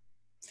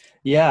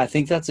 Yeah, I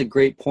think that's a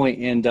great point.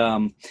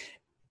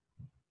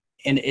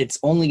 And it's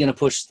only going to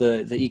push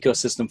the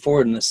ecosystem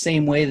forward in the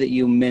same way that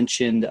you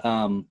mentioned,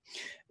 the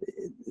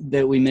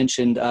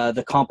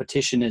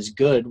competition is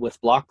good with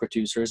block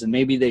producers, and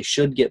maybe they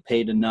should get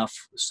paid enough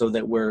so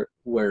that we're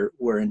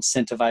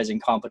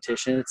incentivizing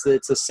competition.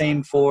 It's the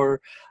same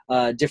for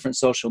different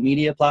social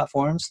media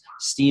platforms.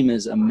 Steam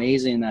is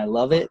amazing and I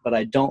love it, but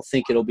I don't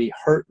think it'll be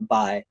hurt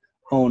by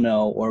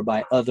Ono or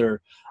by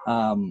other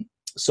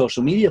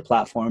social media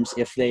platforms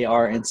if they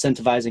are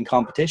incentivizing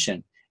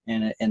competition.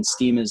 And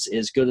Steam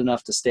is good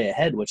enough to stay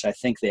ahead, which I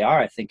think they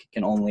are. I think it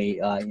can only,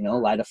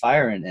 light a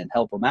fire and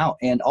help them out.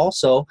 And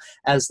also,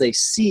 as they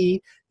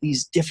see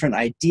these different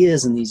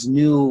ideas and these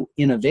new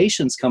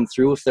innovations come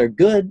through, if they're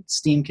good,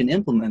 Steam can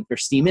implement, or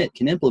Steemit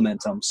can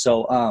implement them.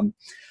 So, I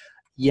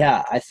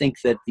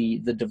think that the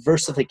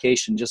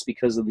diversification, just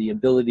because of the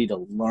ability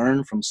to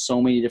learn from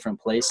so many different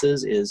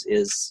places,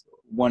 is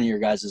one of your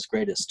guys'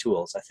 greatest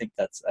tools. I think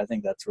that's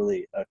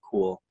really a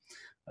cool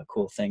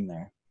thing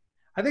there.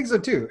 I think so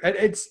too.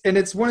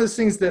 It's one of those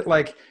things that,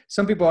 like,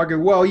 some people argue,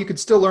 well, you could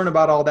still learn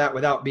about all that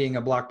without being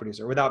a block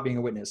producer, without being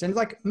a witness. And it's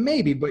like,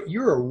 maybe, but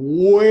you're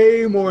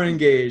way more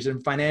engaged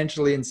and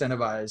financially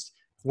incentivized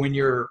when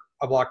you're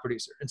a block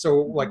producer. And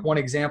so, like, one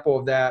example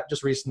of that,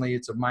 just recently,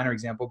 it's a minor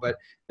example, but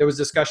there was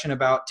discussion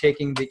about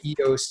taking the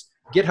EOS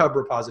GitHub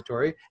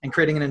repository and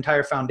creating an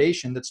entire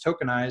foundation that's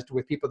tokenized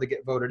with people that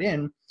get voted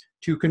in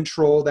to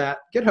control that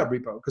GitHub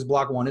repo, because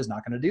Block One is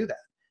not going to do that.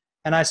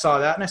 And I saw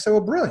that and I said,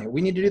 well, brilliant.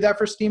 We need to do that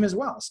for Steam as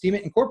well. Steam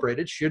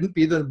Incorporated shouldn't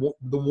be the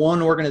one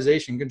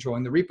organization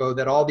controlling the repo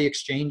that all the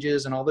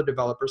exchanges and all the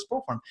developers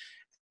pull from.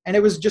 And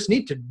it was just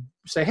neat to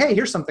say, hey,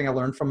 here's something I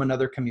learned from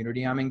another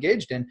community I'm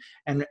engaged in.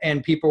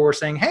 And people were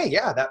saying, hey,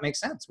 yeah, that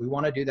makes sense. We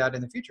want to do that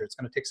in the future. It's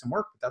going to take some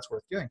work, but that's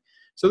worth doing.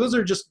 So those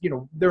are just,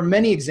 there are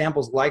many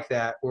examples like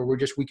that where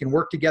we can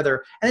work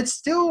together. And it's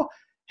still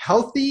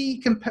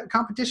healthy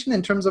competition in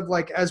terms of,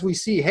 like, as we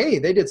see, hey,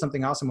 they did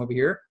something awesome over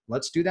here,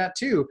 let's do that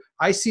too.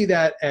 I see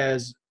that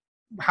as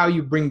how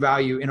you bring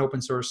value in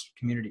open source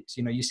communities.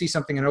 You see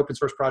something an open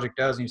source project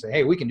does and you say,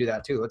 hey, we can do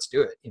that too, let's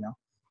do it.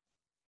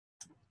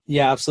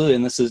 Yeah, absolutely.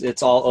 And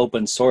it's all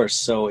open source.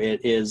 So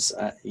it is,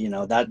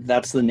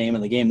 that's the name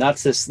of the game.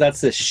 That's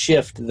this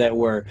shift that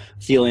we're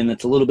feeling.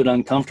 That's a little bit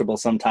uncomfortable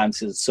sometimes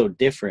because it's so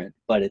different,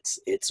 but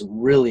it's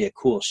really a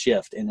cool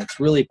shift, and it's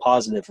really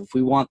positive. If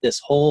we want this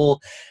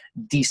whole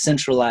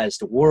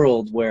decentralized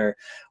world where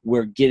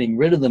we're getting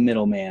rid of the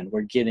middleman,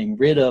 we're getting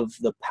rid of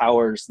the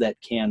powers that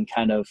can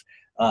kind of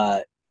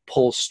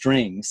pull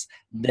strings,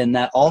 then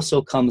that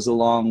also comes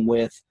along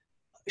with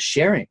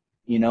sharing.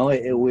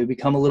 We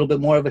become a little bit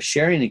more of a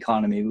sharing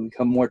economy. We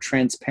become more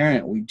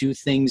transparent. We do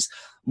things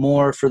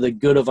more for the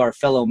good of our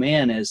fellow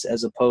man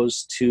as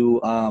opposed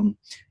to,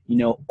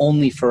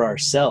 only for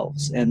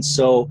ourselves. And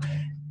so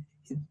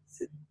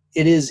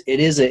it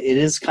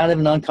is kind of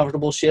an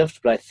uncomfortable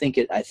shift, but I think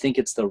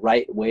it's the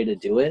right way to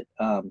do it.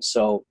 I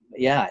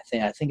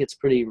think it's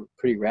pretty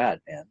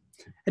rad, man.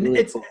 And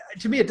really cool.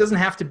 To me, it doesn't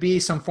have to be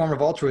some form of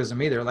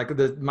altruism either. Like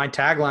my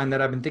tagline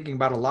that I've been thinking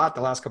about a lot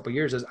the last couple of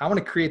years is, I want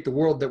to create the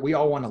world that we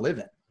all want to live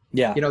in.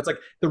 Yeah. It's like,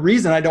 the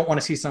reason I don't want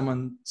to see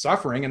someone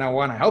suffering and I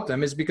want to help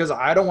them is because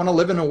I don't want to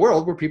live in a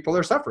world where people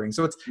are suffering.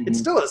 So it's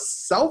still a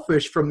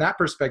selfish from that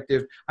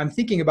perspective. I'm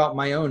thinking about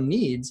my own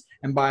needs,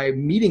 and by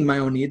meeting my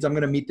own needs, I'm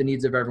going to meet the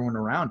needs of everyone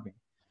around me.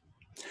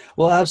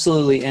 Well,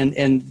 absolutely.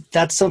 And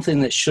that's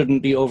something that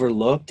shouldn't be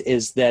overlooked,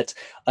 is that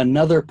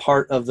another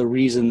part of the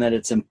reason that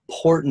it's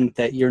important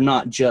that you're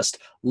not just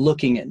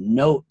looking at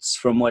notes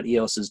from what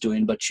EOS is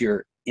doing, but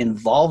you're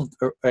involved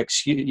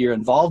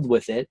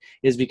with it,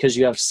 is because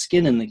you have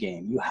skin in the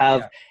game. You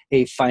have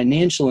a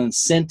financial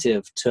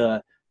incentive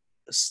to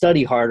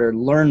study harder,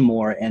 learn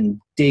more, and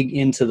dig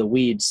into the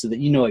weeds so that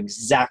you know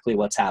exactly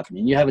what's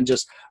happening. You haven't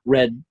just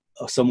read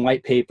some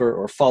white paper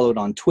or followed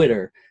on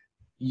Twitter.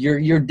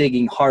 You're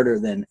digging harder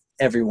than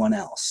everyone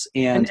else.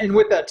 And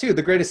with that too,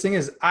 the greatest thing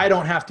is I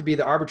don't have to be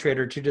the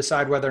arbitrator to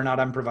decide whether or not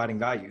I'm providing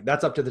value.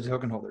 That's up to the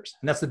token holders.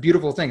 And that's the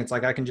beautiful thing. It's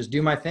like I can just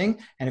do my thing.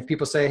 And if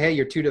people say, hey,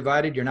 you're too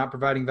divided, you're not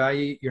providing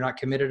value, you're not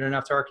committed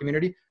enough to our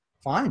community,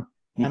 fine.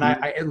 Mm-hmm.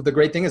 And the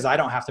great thing is I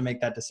don't have to make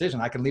that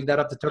decision. I can leave that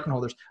up to token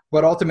holders.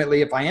 But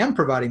ultimately, if I am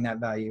providing that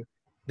value,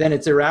 then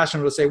it's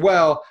irrational to say,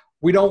 well,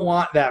 we don't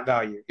want that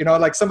value. You know,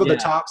 like some of the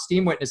top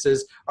Steam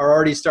witnesses are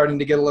already starting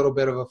to get a little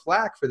bit of a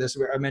flack for this.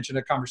 I mentioned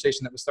a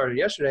conversation that was started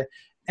yesterday.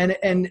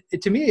 And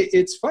to me,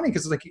 it's funny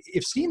because like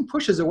if Steam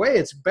pushes away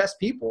its best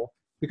people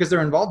because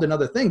they're involved in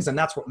other things, and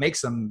that's what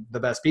makes them the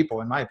best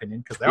people, in my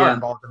opinion, because they are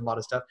involved in a lot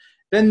of stuff,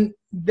 then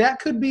that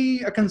could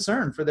be a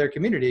concern for their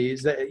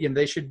communities that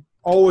they should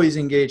always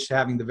engage to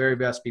having the very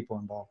best people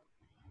involved.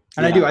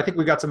 And I think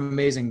we've got some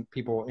amazing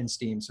people in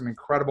Steam, some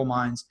incredible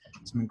minds,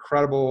 some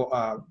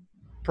incredible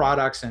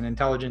products and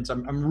intelligence.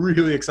 I'm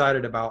really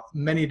excited about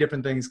many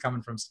different things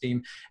coming from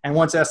Steam. And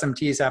once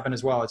SMTs happen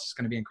as well, it's just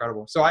going to be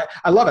incredible. So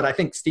I love it. I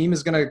think Steam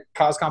is going to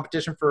cause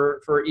competition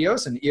for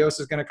EOS, and EOS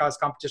is going to cause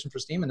competition for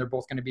Steam, and they're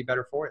both going to be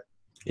better for it.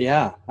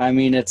 Yeah. I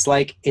mean, it's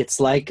like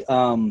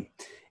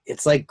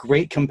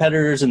great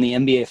competitors in the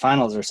NBA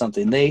finals or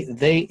something.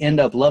 They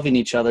end up loving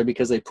each other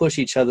because they push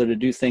each other to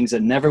do things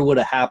that never would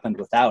have happened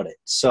without it.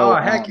 So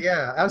heck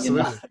yeah,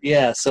 absolutely.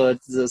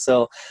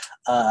 So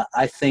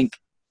I think,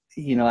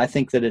 I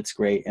think that it's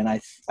great. And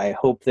I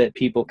hope that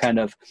people kind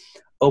of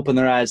open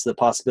their eyes to the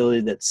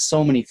possibility that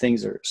so many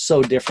things are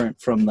so different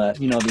from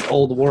the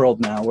old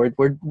world now.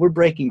 We're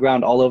breaking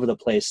ground all over the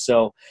place.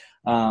 So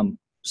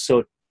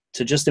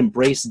to just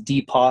embrace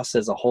DPoS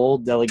as a whole,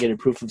 delegated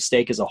proof of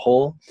stake as a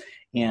whole,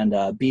 and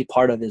be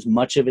part of as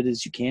much of it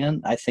as you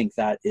can, I think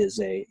that is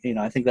I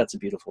think that's a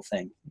beautiful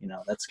thing.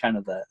 That's kind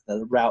of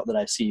the route that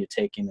I see you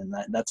taking, and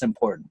that's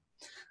important.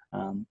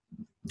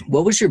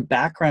 What was your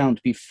background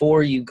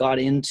before you got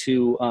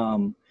into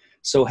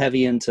so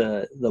heavy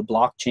into the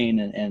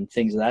blockchain and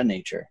things of that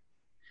nature?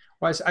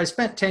 Well, I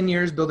spent 10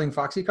 years building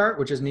FoxyCart,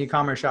 which is an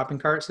e-commerce shopping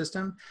cart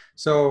system.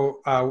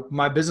 So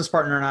my business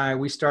partner and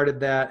we started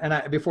that.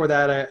 And before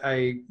that,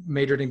 I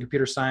majored in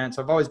computer science.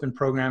 I've always been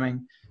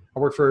programming. I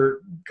worked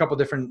for a couple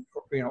different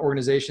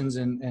organizations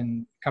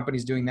and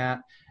companies doing that.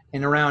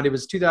 And around, it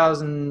was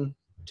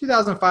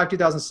 2005,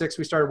 2006,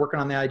 we started working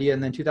on the idea.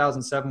 And then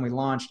 2007, we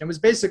launched. It was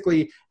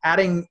basically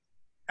adding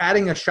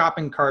a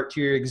shopping cart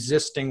to your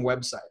existing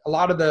website. A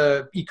lot of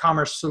the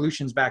e-commerce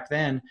solutions back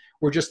then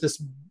were just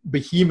this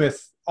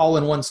behemoth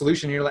all-in-one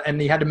solution,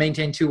 and you had to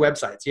maintain two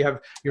websites. You have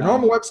your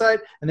normal website,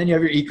 and then you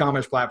have your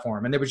e-commerce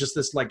platform. And there was just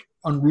this like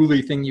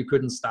unruly thing you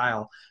couldn't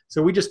style.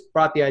 So we just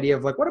brought the idea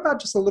of like, what about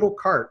just a little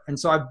cart? And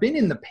so I've been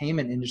in the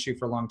payment industry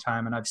for a long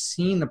time, and I've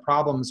seen the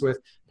problems with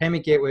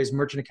payment gateways,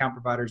 merchant account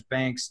providers,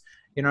 banks,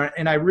 and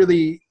I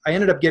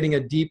ended up getting a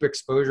deep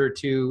exposure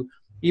to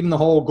even the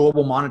whole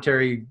global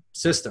monetary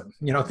system,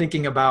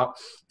 thinking about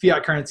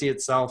fiat currency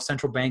itself,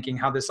 central banking,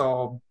 how this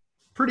all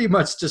pretty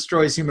much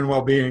destroys human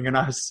well-being. And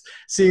I was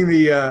seeing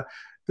the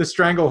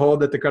stranglehold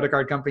that the credit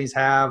card companies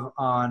have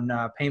on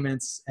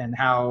payments, and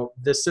how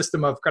this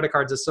system of credit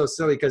cards is so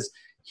silly because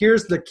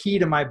here's the key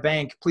to my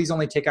bank. Please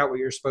only take out what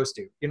you're supposed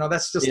to.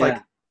 That's just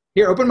like,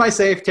 here, open my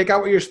safe, take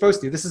out what you're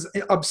supposed to. This is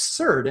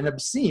absurd and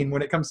obscene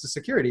when it comes to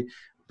security.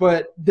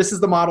 But this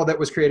is the model that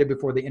was created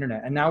before the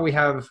internet. And now we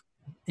have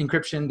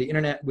encryption, the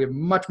internet. We have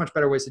much, much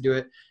better ways to do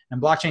it. And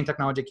blockchain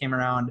technology came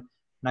around,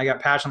 and I got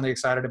passionately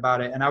excited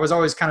about it. And I was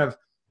always kind of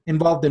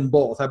involved in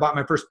both. I bought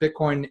my first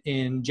Bitcoin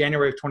in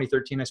January of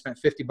 2013. I spent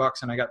 $50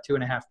 and I got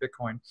 2.5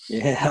 Bitcoin.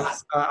 Yeah.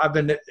 I've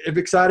been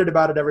excited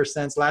about it ever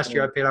since. Last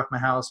year, I paid off my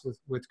house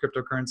with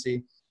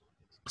cryptocurrency.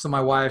 So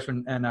my wife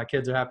and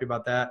kids are happy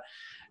about that.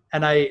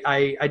 And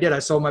I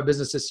sold my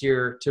business this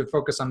year to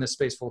focus on this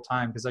space full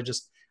time, because I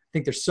just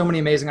think there's so many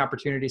amazing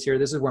opportunities here.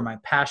 This is where my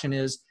passion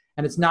is.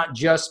 And it's not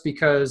just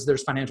because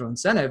there's financial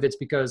incentive. It's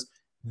because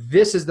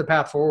this is the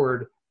path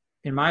forward,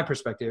 in my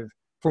perspective,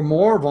 for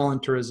more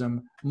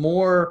voluntarism,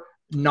 more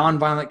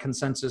nonviolent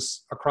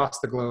consensus across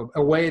the globe,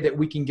 a way that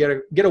we can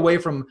get away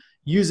from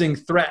using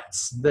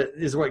threats. That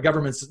is what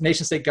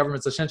nation state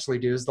governments essentially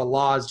do. Is the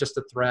law is just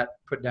a threat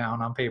put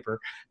down on paper,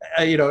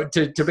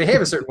 to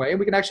behave a certain way. And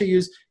we can actually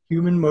use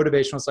human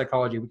motivational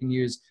psychology. We can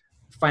use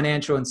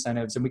financial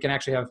incentives, and we can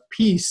actually have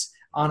peace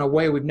on a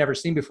way we've never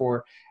seen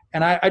before.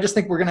 And I just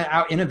think we're going to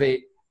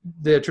out-innovate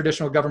the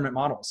traditional government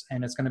models,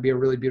 and it's going to be a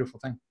really beautiful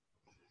thing.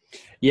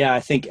 Yeah, I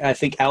think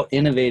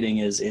out-innovating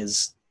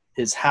is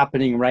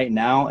happening right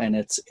now, and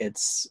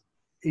it's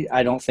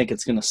I don't think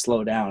it's going to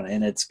slow down,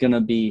 and it's going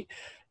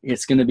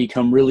to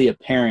become really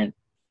apparent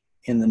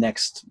in the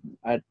next,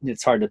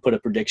 it's hard to put a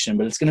prediction,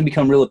 but it's going to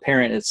become real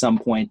apparent at some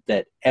point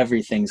that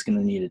everything's going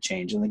to need to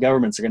change, and the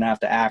governments are going to have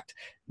to act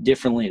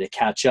differently to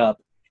catch up,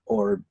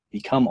 or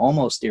become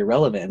almost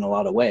irrelevant in a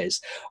lot of ways,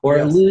 or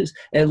at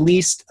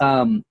least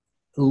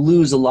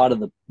lose a lot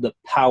of the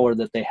power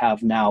that they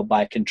have now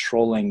by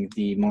controlling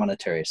the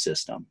monetary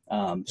system.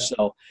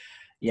 So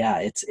yeah,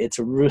 it's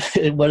a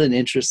really, what an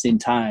interesting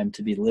time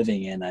to be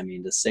living in. I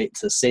mean, to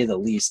say the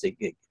least.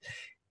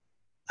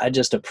 I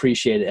just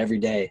appreciate it every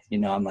day. You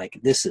know, I'm like,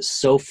 this is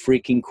so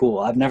freaking cool.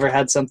 I've never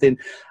had something.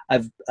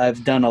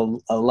 I've done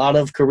a lot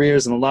of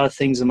careers and a lot of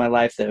things in my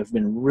life that have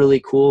been really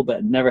cool,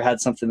 but never had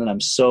something that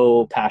I'm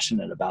so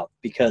passionate about,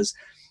 because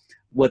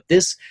what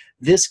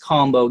this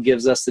combo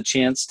gives us the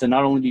chance to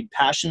not only be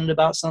passionate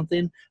about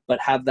something, but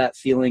have that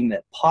feeling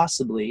that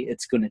possibly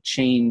it's going to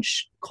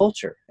change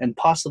culture, and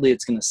possibly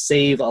it's going to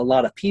save a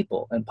lot of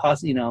people, and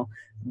you know,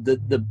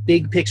 the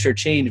big picture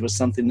change was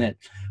something that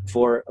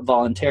for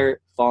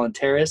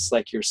voluntarists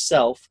like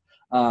yourself,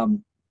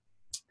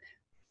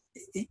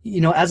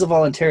 you know, as a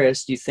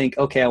voluntarist, you think,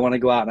 okay, I want to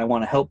go out and I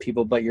want to help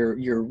people, but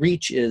your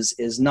reach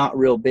is not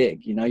real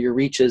big. You know, your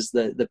reach is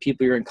the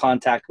people you're in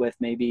contact with,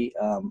 maybe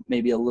a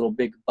little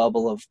big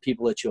bubble of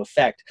people that you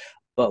affect.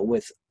 But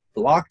with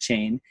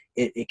blockchain,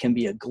 it can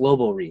be a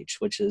global reach,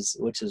 which is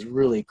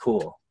really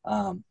cool.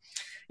 I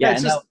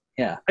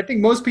think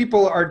most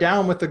people are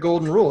down with the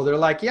golden rule. They're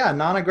like, yeah,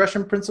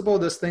 non-aggression principle,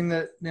 this thing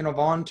that, you know,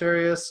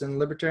 voluntarists and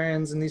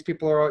libertarians and these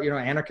people are, you know,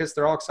 anarchists,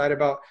 they're all excited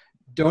about.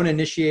 Don't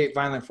initiate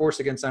violent force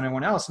against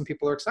anyone else. And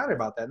people are excited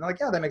about that. And they're like,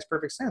 yeah, that makes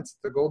perfect sense.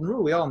 The golden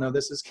rule. We all know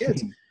this as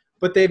kids.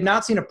 But they've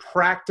not seen a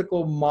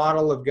practical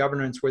model of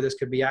governance where this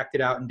could be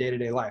acted out in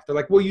day-to-day life. They're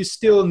like, well, you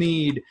still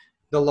need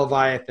the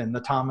Leviathan,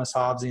 the Thomas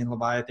Hobbesian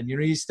Leviathan. You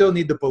know, you still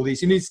need the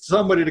police. You need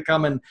somebody to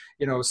come and,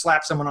 you know,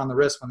 slap someone on the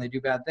wrist when they do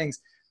bad things.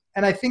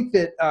 And I think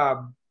that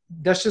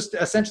that's just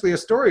essentially a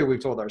story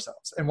we've told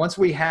ourselves. And once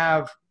we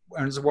have,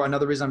 and this is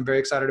another reason I'm very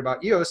excited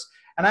about EOS,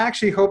 and I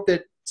actually hope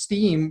that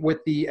Steam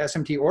with the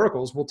SMT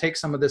oracles will take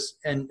some of this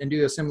and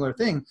do a similar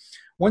thing.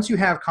 Once you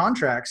have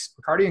contracts,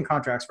 Ricardian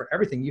contracts for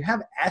everything, you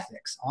have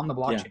ethics on the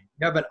blockchain. Yeah.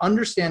 You have an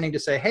understanding to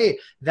say, hey,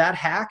 that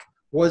hack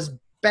was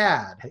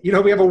bad. You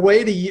know, we have a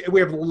way we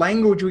have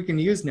language we can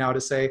use now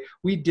to say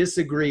we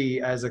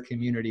disagree as a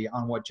community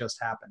on what just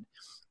happened.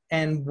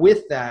 And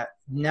with that,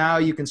 now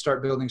you can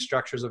start building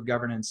structures of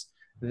governance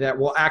that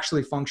will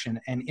actually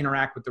function and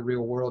interact with the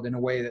real world in a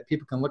way that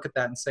people can look at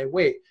that and say,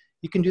 wait,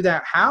 you can do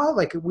that. How?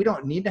 Like, we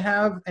don't need to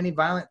have any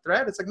violent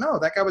threat. It's like, no,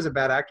 that guy was a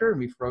bad actor and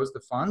we froze the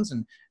funds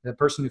and the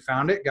person who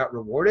found it got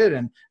rewarded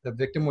and the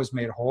victim was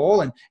made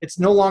whole. And it's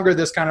no longer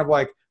this kind of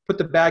like, put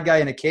the bad guy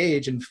in a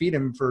cage and feed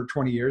him for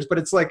 20 years. But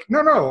it's like,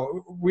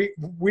 no,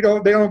 they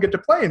don't get to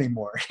play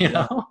anymore, you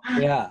know?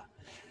 Yeah,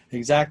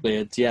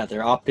 exactly.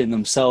 They're opting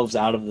themselves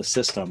out of the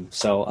system.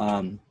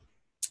 So,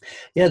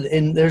 yeah,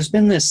 and there's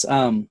been this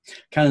kind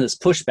of this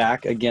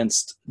pushback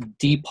against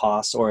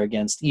DPoS or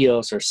against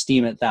EOS or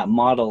Steam at that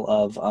model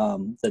of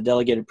the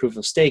delegated proof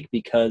of stake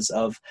because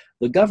of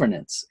the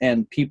governance.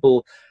 And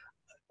people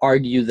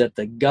argue that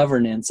the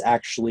governance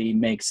actually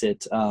makes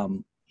it,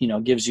 you know,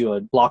 gives you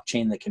a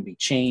blockchain that can be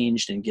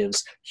changed and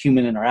gives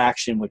human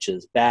interaction, which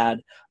is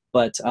bad.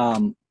 But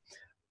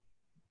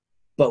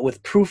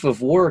with proof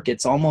of work,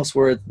 it's almost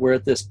we're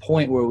at this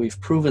point where we've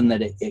proven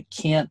that it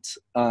can't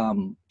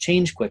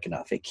change quick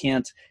enough.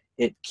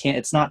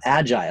 It's not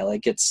agile.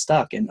 It gets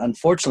stuck. And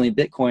unfortunately,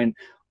 Bitcoin,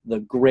 the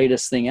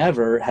greatest thing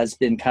ever, has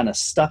been kind of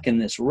stuck in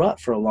this rut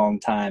for a long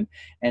time.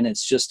 And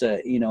it's just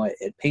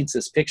it paints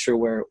this picture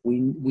where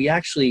we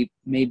actually,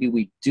 maybe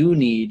we do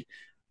need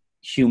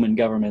human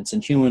governments,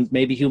 and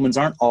maybe humans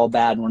aren't all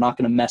bad and we're not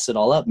going to mess it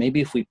all up.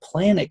 Maybe if we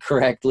plan it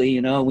correctly,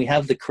 you know, we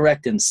have the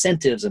correct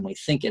incentives and we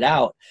think it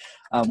out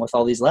with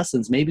all these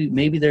lessons,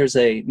 maybe there's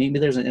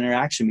an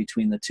interaction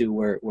between the two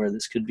where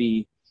this could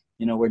be,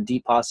 you know, where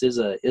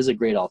DPoS is a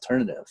great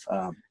alternative.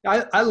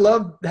 I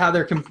love how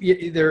they're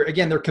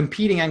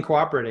competing and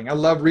cooperating. I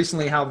love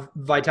recently how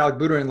Vitalik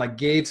Buterin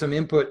gave some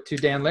input to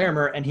Dan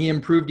Larimer and he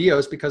improved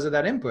EOS because of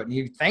that input, and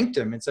he thanked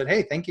him and said,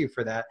 hey, thank you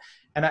for that.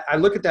 And I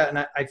look at that and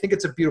I think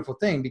it's a beautiful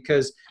thing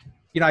because,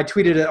 you know, I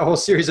tweeted a whole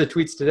series of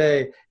tweets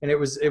today, and it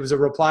was a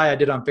reply I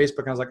did on Facebook.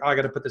 And I was like, oh, I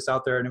got to put this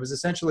out there. And it was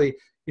essentially,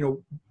 you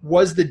know,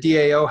 was the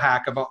DAO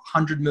hack of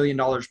 $100 million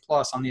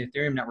plus on the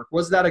Ethereum network,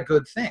 was that a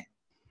good thing?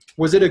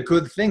 Was it a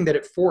good thing that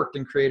it forked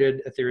and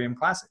created Ethereum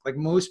Classic? Like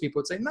most people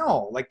would say,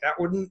 no, like that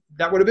would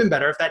have been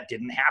better if that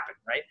didn't happen,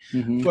 right?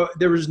 Mm-hmm. But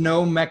there was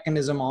no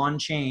mechanism on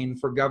chain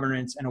for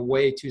governance and a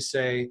way to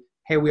say,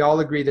 hey, we all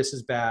agree this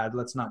is bad,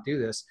 let's not do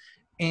this.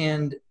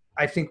 And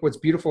I think what's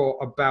beautiful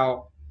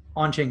about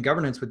on-chain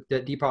governance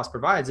that DPoS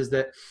provides is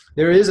that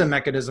there is a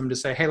mechanism to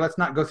say, hey, let's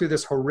not go through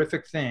this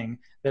horrific thing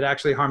that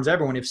actually harms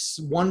everyone. If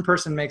one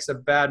person makes a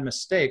bad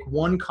mistake,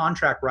 one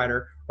contract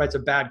writer writes a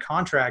bad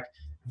contract,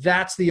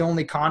 that's the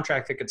only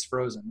contract that gets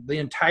frozen. The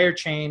entire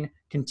chain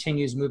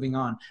continues moving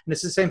on. And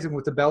it's the same thing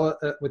with the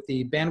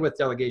bandwidth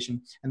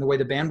delegation. And the way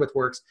the bandwidth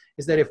works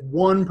is that if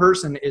one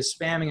person is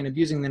spamming and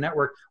abusing the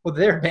network, well,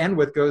 their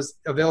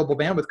available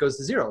bandwidth goes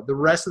to zero. The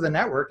rest of the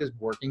network is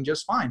working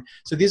just fine.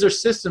 So these are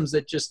systems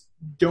that just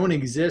don't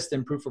exist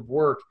in proof of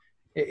work.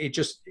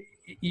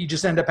 You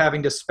just end up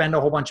having to spend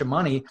a whole bunch of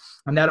money,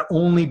 and that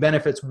only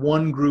benefits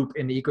one group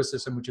in the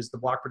ecosystem, which is the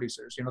block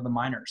producers, the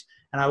miners.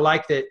 And I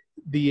like that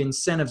the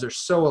incentives are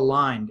so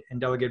aligned in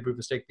delegated proof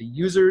of stake. The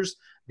users,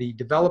 the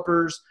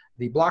developers,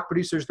 the block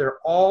producers, they're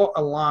all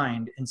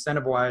aligned,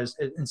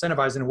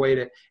 incentivized in a way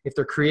that if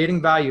they're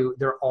creating value,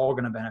 they're all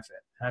going to benefit.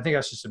 And I think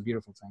that's just a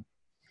beautiful thing.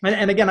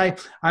 And again,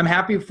 I'm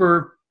happy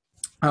for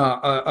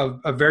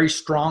a very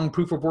strong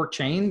proof of work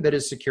chain that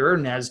is secure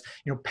and has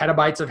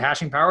petabytes of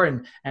hashing power,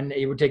 and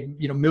it would take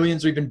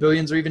millions or even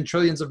billions or even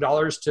trillions of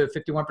dollars to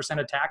 51%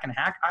 attack and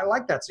hack. I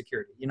like that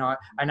security,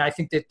 and I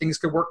think that things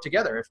could work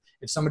together.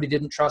 If somebody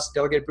didn't trust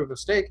delegated proof of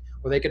stake,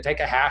 well, they could take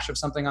a hash of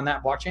something on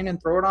that blockchain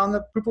and throw it on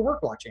the proof of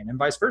work blockchain, and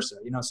vice versa.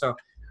 So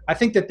I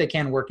think that they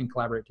can work and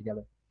collaborate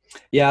together.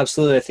 Yeah,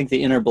 absolutely. I think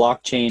the inter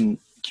blockchain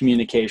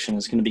communication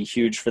is going to be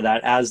huge for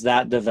that. As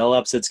that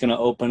develops, it's going to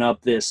open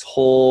up this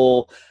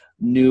whole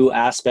new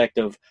aspect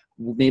of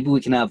maybe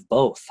we can have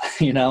both,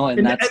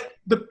 and that's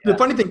the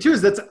funny thing too is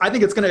that I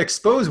think it's going to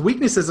expose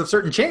weaknesses of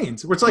certain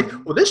chains, where it's like,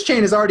 well, this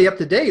chain is already up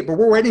to date, but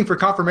we're waiting for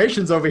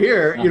confirmations over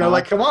here.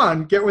 Come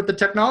on, get with the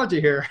technology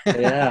here.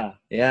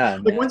 Yeah.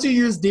 Once you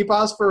use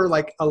DPoS for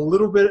like a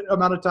little bit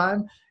amount of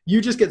time,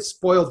 you just get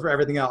spoiled for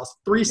everything else.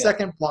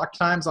 3-second block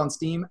times on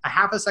Steam, a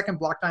half a second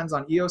block times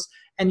on EOS,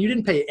 and you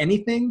didn't pay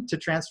anything to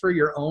transfer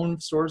your own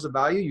stores of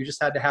value. You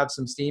just had to have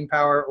some Steam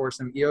power or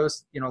some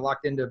EOS,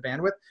 locked into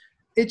bandwidth.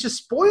 It just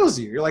spoils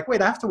you. You're like,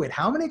 wait, I have to wait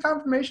how many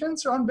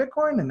confirmations are on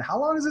Bitcoin, and how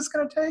long is this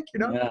going to take?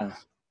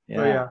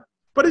 Yeah.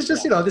 But it's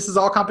just, this is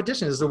all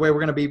competition. This is the way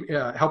we're going to be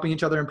helping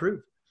each other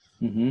improve.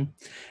 Mm-hmm.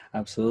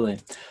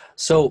 Absolutely.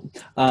 So,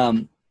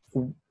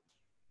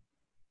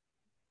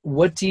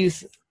 what do you?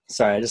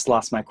 Sorry, I just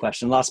lost my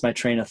question. Lost my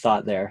train of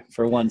thought there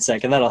for 1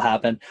 second. That'll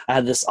happen. I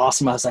had this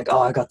awesome. I was like,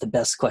 oh, I got the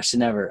best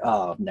question ever.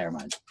 Oh, never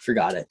mind.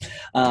 Forgot it.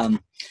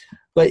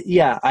 But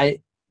yeah,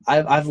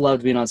 I've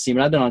loved being on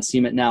Steemit. I've been on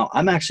Steemit now.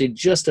 I'm actually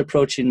just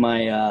approaching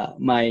my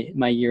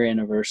my year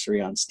anniversary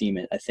on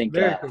Steemit. I think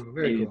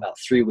maybe cool. About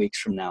 3 weeks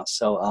from now.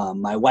 So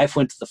my wife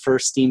went to the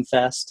first Steam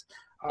Fest,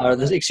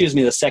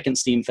 the second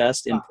Steam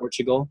Fest in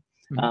Portugal,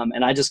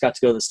 and I just got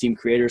to go to the Steam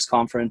Creators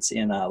Conference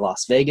in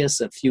Las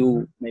Vegas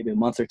maybe a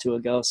month or two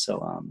ago.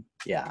 So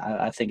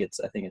I think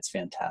it's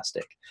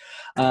fantastic.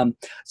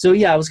 So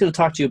yeah, I was going to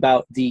talk to you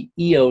about the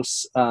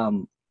EOS.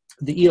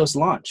 The EOS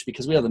launch,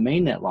 because we have the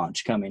mainnet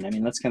launch coming. I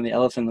mean, that's kind of the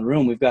elephant in the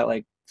room. We've got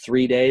like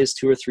 2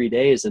 or 3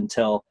 days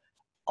until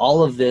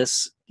all of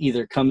this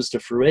either comes to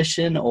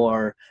fruition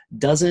or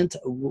doesn't.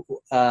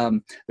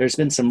 There's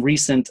been some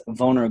recent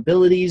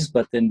vulnerabilities,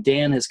 but then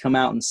Dan has come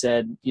out and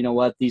said, you know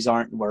what, these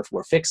aren't,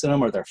 we're fixing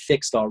them, or they're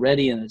fixed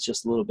already, and it's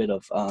just a little bit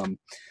of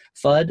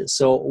FUD.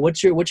 So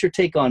what's your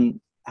take on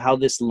how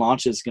this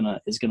launch is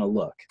gonna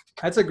look?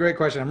 That's a great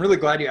question. I'm really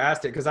glad you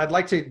asked it, because I'd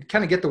like to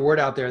kind of get the word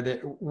out there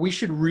that we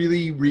should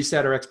really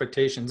reset our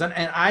expectations. And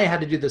I had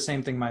to do the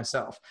same thing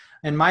myself.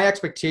 And my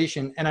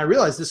expectation, and I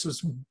realized this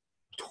was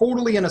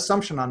totally an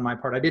assumption on my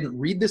part. I didn't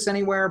read this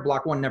anywhere.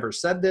 Block One never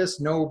said this.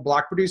 No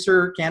block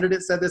producer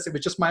candidate said this. It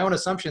was just my own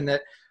assumption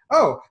that,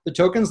 the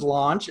tokens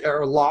launch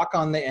or lock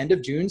on the end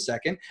of June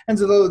 2nd. And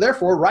so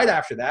therefore, right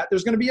after that,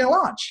 there's going to be a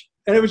launch.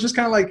 And it was just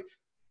kind of like,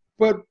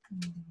 but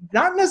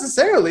not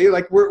necessarily.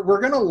 Like we're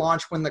going to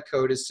launch when the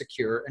code is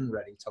secure and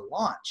ready to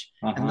launch.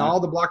 And all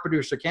the block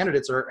producer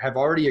candidates have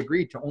already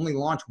agreed to only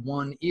launch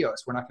one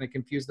EOS. We're not going to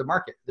confuse the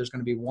market. There's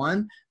going to be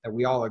one that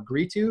we all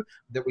agree to,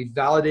 that we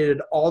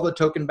validated all the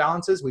token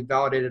balances. We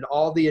validated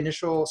all the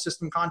initial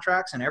system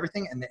contracts and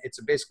everything. And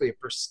it's basically a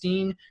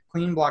pristine,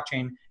 clean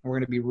blockchain. And we're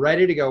going to be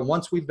ready to go.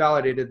 Once we've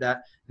validated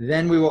that,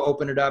 then we will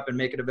open it up and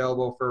make it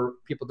available for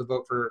people to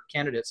vote for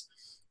candidates.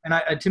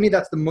 And to me,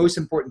 that's the most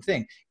important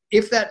thing.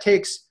 If that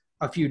takes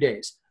a few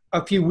days,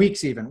 a few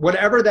weeks even,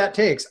 whatever that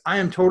takes, I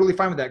am totally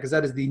fine with that, because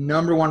that is the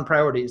 #1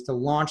 priority, is to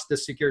launch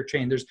this secure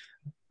chain. There's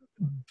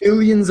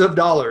billions of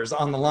dollars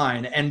on the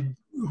line and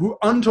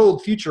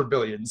untold future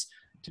billions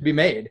to be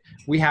made.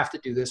 We have to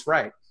do this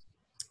right.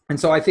 And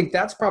so I think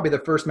that's probably the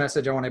first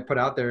message I want to put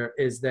out there,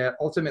 is that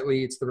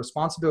ultimately it's the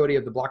responsibility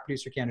of the block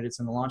producer candidates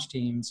and the launch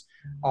teams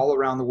all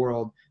around the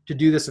world to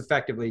do this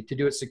effectively, to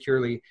do it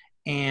securely.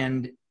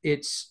 And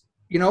it's,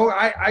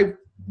 I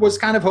was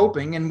kind of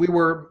hoping, and we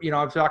were,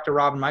 I've talked to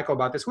Rob and Michael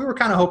about this, we were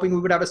kind of hoping we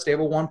would have a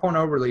stable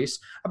 1.0 release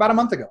about a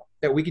month ago,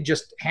 that we could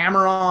just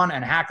hammer on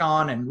and hack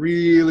on and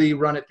really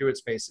run it through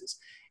its paces.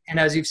 And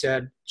as you've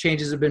said,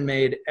 changes have been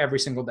made every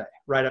single day,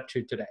 right up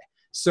to today.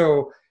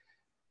 So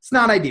it's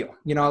not ideal.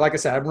 Like I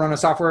said, I've run a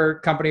software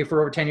company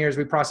for over 10 years.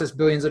 We process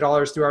billions of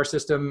dollars through our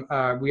system.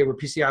 We were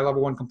PCI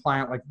level 1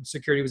 compliant. Like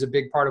security was a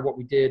big part of what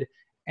we did.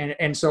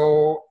 And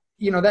so,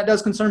 that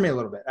does concern me a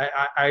little bit.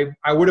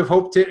 I would have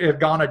hoped to have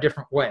gone a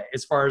different way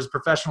as far as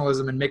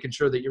professionalism and making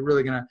sure that you're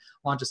really going to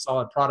launch a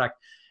solid product.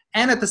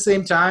 And at the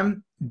same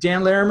time,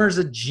 Dan Larimer is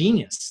a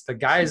genius. The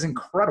guy is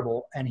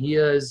incredible, and he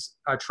has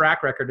a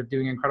track record of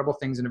doing incredible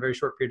things in a very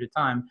short period of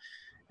time.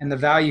 And the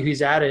value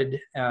he's added,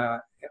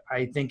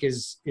 I think,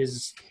 is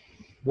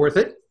worth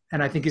it.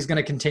 And I think he's going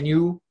to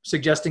continue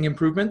suggesting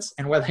improvements,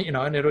 and whether,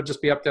 and it'll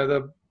just be up to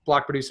the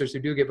block producers who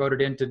do get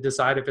voted in to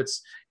decide if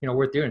it's,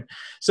 worth doing.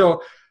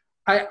 So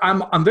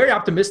I'm very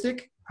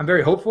optimistic. I'm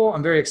very hopeful.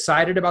 I'm very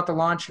excited about the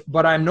launch,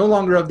 but I'm no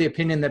longer of the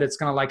opinion that it's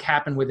going to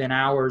happen within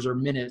hours or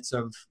minutes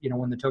of,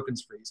 when the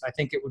tokens freeze. I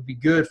think it would be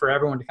good for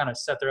everyone to kind of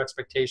set their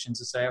expectations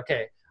to say,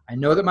 okay, I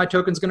know that my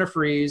token's going to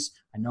freeze.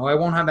 I know I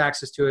won't have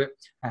access to it.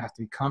 I have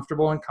to be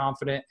comfortable and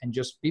confident and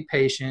just be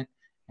patient,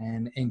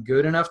 and in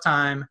good enough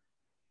time,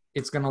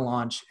 it's going to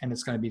launch and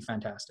it's going to be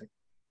fantastic.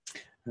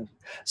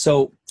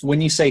 So when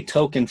you say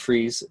token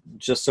freeze,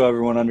 just so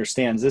everyone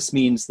understands, this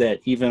means that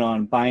even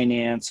on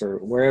Binance or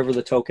wherever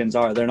the tokens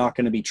are, they're not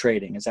going to be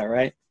trading. Is that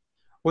right?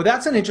 Well,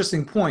 that's an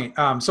interesting point.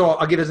 So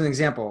I'll give as an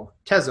example,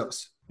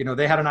 Tezos.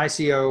 They had an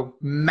ICO,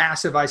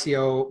 massive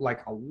ICO,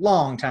 a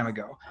long time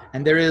ago.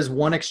 And there is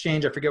one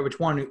exchange, I forget which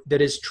one,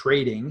 that is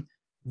trading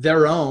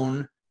their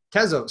own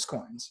Tezos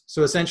coins.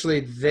 So essentially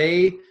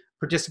they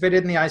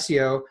participated in the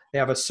ICO. They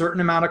have a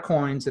certain amount of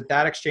coins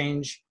that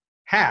exchange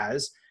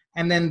has.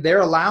 And then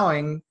they're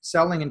allowing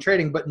selling and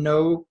trading, but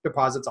no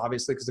deposits,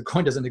 obviously, because the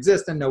coin doesn't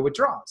exist, and no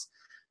withdrawals.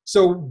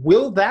 So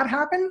will that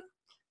happen?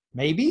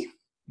 Maybe.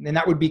 And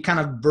that would be kind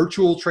of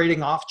virtual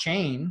trading off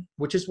chain,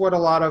 which is what a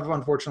lot of,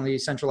 unfortunately,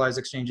 centralized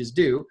exchanges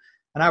do.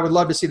 And I would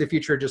love to see the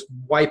future just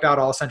wipe out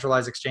all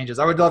centralized exchanges.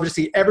 I would love to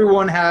see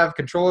everyone have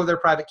control of their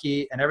private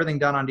key and everything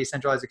done on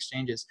decentralized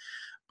exchanges.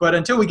 But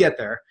until we get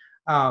there,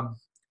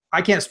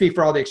 I can't speak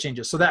for all the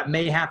exchanges, so that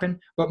may happen,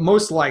 but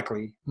most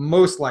likely,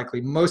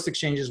 most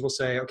exchanges will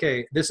say,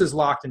 okay, this is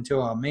locked until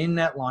our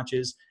mainnet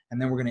launches,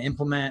 and then we're going to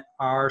implement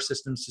our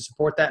systems to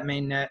support that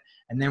mainnet,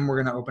 and then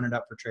we're going to open it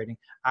up for trading.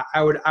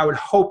 I would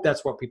hope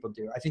that's what people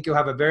do. I think you'll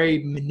have a very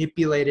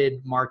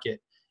manipulated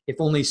market if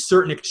only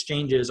certain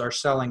exchanges are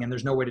selling and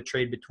there's no way to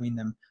trade between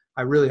them.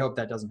 I really hope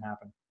that doesn't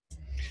happen.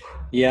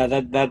 Yeah,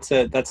 that's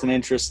an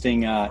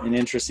interesting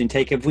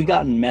take. Have we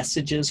gotten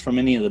messages from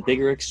any of the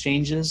bigger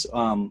exchanges?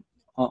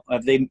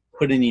 Have they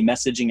put any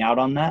messaging out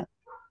on that?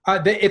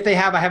 If they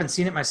have, I haven't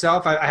seen it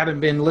myself. I haven't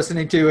been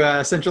listening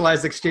to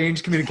centralized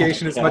exchange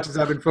communication as much as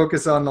I've been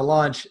focused on the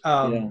launch.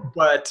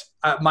 But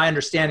my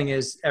understanding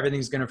is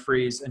everything's going to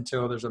freeze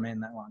until there's a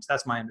mainnet launch.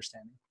 That's my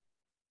understanding.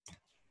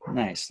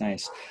 Nice.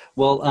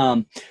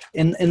 Well,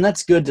 and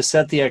that's good to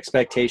set the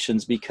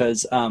expectations,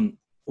 because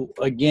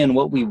again,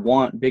 what we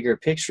want, bigger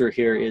picture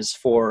here, is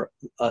for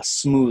a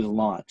smooth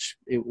launch.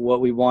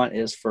 What we want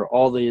is for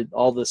all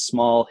the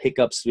small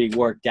hiccups to be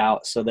worked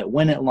out, so that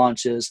when it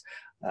launches,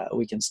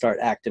 we can start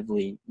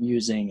actively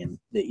using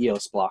the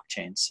EOS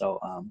blockchain. So,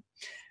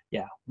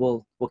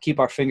 we'll keep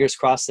our fingers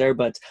crossed there.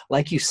 But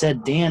like you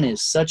said, Dan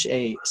is such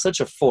a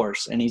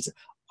force, and he's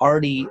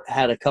already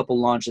had a couple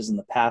launches in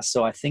the past.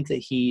 So I think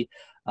that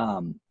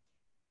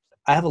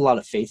I have a lot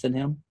of faith in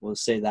him. We'll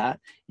say that,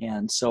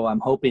 and so I'm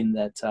hoping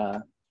that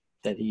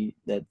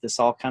this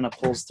all kind of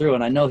pulls through.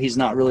 And I know he's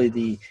not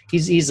really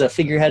he's a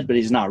figurehead, but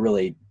he's not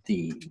really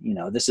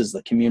this is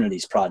the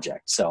community's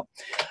project. So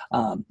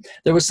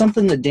there was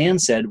something that Dan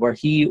said where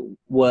he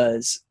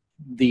was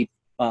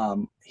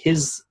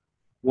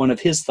one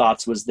of his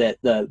thoughts was that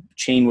the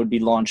chain would be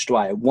launched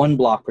by one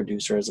block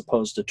producer as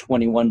opposed to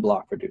 21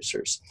 block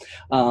producers.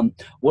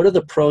 What are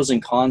the pros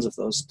and cons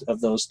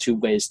of those two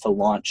ways to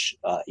launch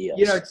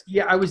EOS?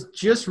 I was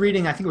just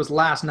reading, I think it was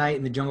last night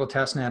in the Jungle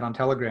Testnet on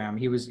Telegram.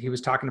 He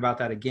was talking about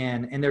that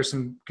again, and there's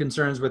some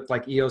concerns with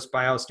EOS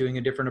BIOS doing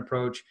a different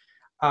approach.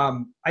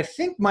 I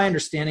think my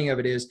understanding of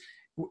it is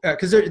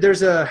because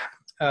there's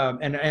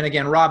and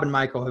again, Rob and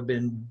Michael have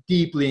been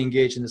deeply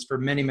engaged in this for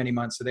many, many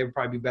months, so they would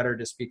probably be better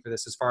to speak for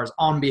this as far as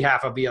on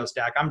behalf of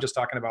eosDAC. I'm just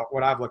talking about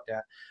what I've looked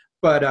at.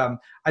 But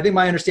I think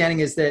my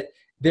understanding is that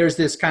there's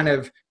this kind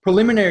of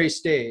preliminary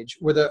stage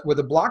where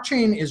the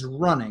blockchain is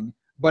running,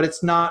 but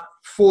it's not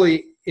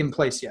fully in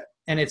place yet.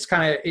 And it's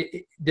kind of,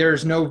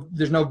 there's no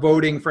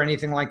voting for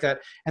anything like that.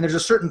 And there's a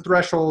certain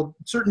threshold,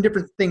 certain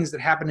different things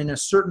that happen in a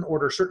certain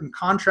order, certain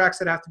contracts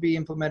that have to be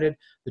implemented,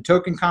 the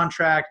token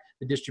contract,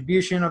 the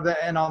distribution of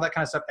and all that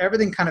kind of stuff,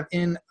 everything kind of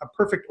in a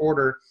perfect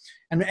order.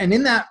 And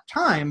in that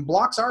time,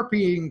 blocks are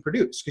being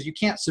produced, because you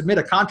can't submit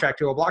a contract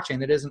to a blockchain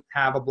that doesn't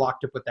have a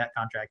block to put that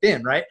contract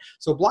in, right?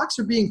 So blocks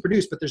are being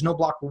produced, but there's no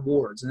block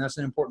rewards, and that's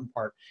an important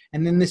part.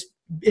 And then this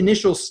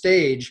initial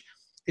stage,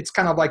 it's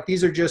kind of like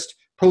these are just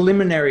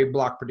preliminary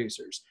block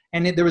producers.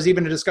 And there was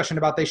even a discussion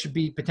about they should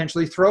be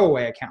potentially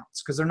throwaway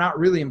accounts because they're not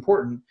really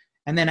important.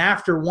 And then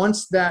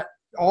once that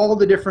all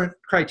the different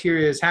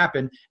criteria has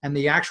happened and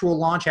the actual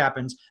launch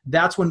happens,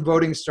 that's when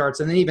voting starts.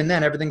 And then even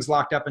then, everything's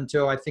locked up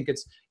until I think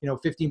it's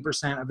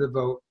 15% of the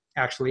vote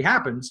actually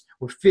happens,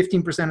 where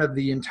 15% of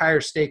the entire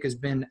stake has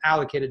been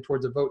allocated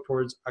towards a vote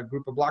towards a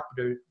group of block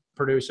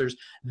producers,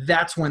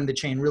 that's when the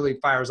chain really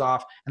fires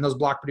off and those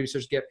block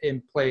producers get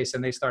in place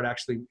and they start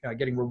actually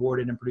getting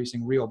rewarded and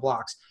producing real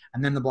blocks.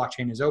 And then the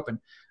blockchain is open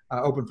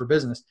for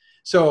business.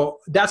 So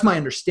that's my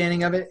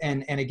understanding of it.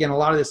 And again, a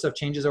lot of this stuff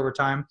changes over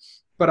time.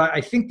 But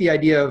I think the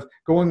idea of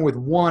going with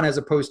 1 as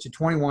opposed to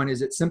 21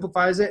 is it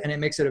simplifies it and it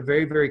makes it a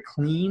very, very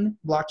clean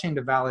blockchain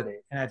to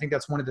validate. And I think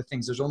that's one of the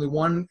things. There's only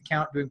one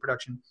account doing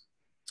production.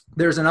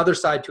 There's another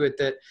side to it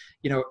that,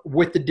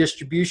 with the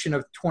distribution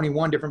of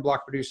 21 different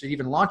block producers,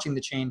 even launching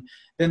the chain,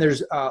 then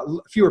there's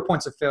fewer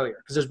points of failure,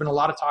 because there's been a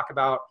lot of talk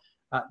about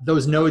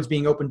those nodes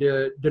being open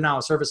to denial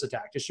of service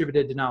attack,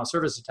 distributed denial of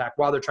service attack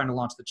while they're trying to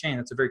launch the chain.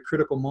 That's a very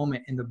critical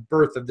moment in the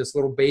birth of this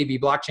little baby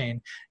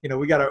blockchain.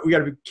 We gotta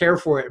be care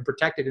for it and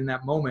protect it in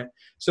that moment.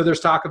 So there's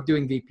talk of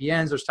doing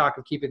VPNs, there's talk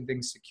of keeping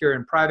things secure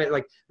and private.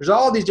 Like there's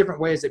all these different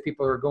ways that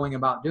people are going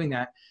about doing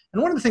that.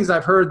 And one of the things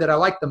I've heard that I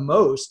like the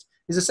most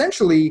is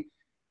essentially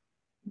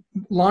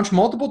launch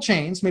multiple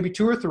chains, maybe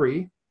 2 or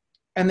 3,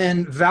 and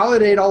then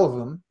validate all of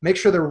them, make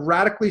sure they're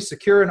radically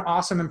secure and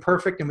awesome and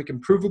perfect, and we can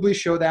provably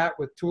show that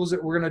with tools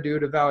that we're going to do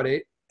to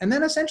validate, and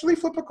then essentially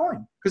flip a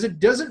coin, because it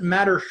doesn't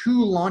matter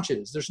who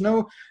launches. There's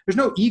no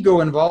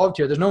ego involved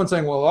here. There's no one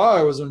saying, well,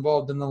 I was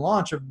involved in the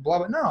launch of blah,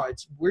 blah. No,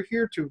 we're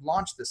here to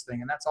launch this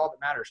thing, and that's all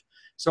that matters.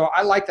 So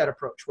I like that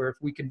approach, where if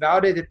we can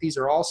validate that these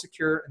are all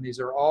secure and these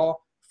are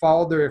all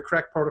follow their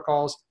correct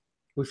protocols,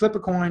 we flip a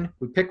coin,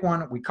 we pick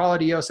one, we call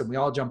it EOS, and we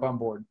all jump on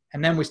board.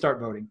 And then we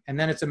start voting. And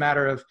then it's a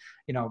matter of,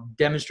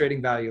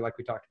 demonstrating value like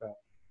we talked about.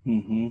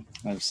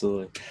 Mm-hmm.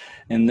 Absolutely.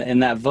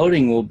 And that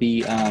voting will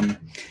be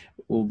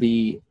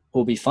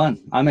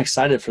fun. I'm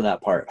excited for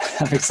that part.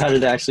 I'm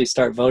excited to actually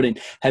start voting.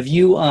 Have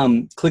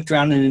you clicked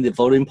around in any of the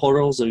voting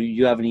portals, or do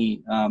you have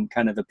any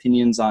kind of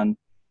opinions on?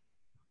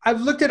 I've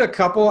looked at a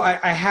couple.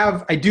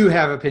 I do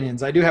have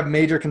opinions. I do have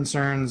major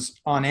concerns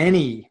on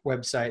any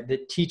website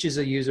that teaches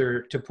a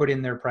user to put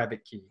in their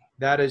private key.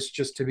 That is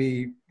just to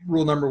be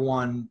rule number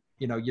 1.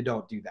 You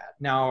don't do that.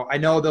 Now, I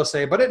know they'll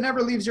say, but it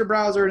never leaves your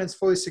browser and it's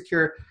fully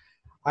secure.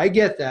 I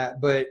get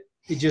that, but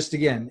it just,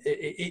 again,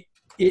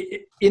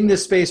 in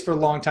this space for a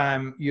long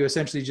time, you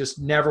essentially just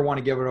never want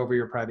to give it over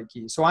your private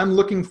key. So I'm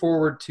looking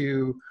forward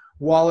to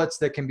wallets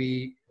that can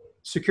be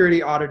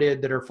security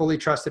audited, that are fully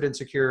trusted and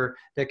secure,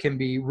 that can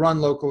be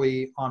run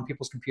locally on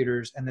people's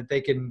computers, and that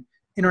they can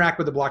interact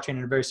with the blockchain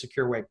in a very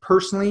secure way.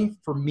 Personally,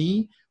 for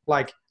me,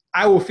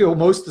 I will feel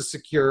most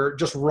secure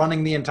just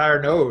running the entire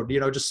node,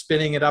 just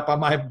spinning it up on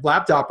my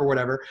laptop or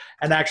whatever,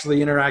 and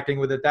actually interacting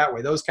with it that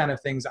way. Those kind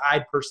of things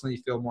I personally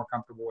feel more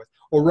comfortable with,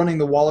 or running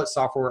the wallet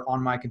software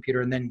on my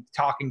computer and then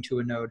talking to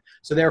a node.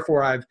 So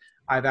therefore I've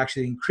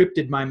actually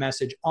encrypted my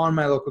message on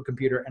my local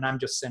computer, and I'm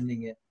just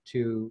sending it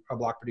to a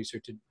block producer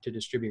to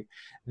distribute.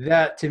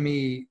 That to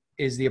me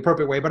is the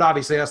appropriate way, but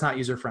obviously that's not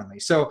user friendly.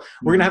 So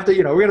we're gonna have to,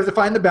 we're gonna have to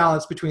find the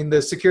balance between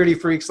the security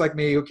freaks like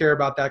me who care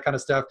about that kind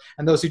of stuff,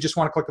 and those who just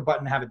want to click a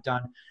button and have it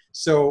done.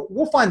 So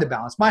we'll find the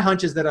balance. My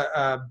hunch is that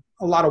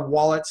a lot of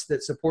wallets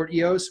that support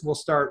EOS will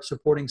start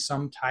supporting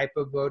some type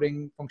of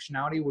voting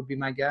functionality, would be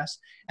my guess.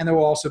 And there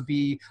will also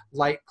be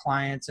light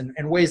clients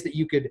and ways that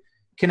you could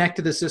connect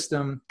to the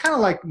system, kind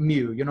of like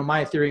Mu,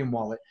 my Ethereum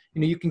wallet.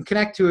 You can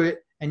connect to it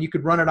and you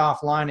could run it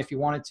offline if you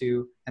wanted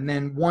to. And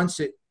then once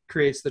it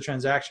creates the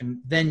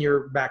transaction, then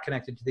you're back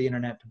connected to the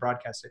internet to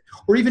broadcast it.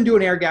 Or even do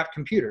an air-gapped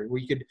computer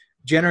where you could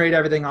generate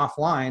everything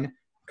offline,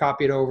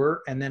 copy it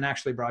over, and then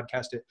actually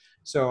broadcast it.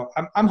 So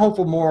I'm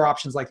hopeful more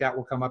options like that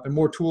will come up, and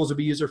more tools will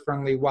be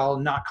user-friendly while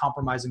not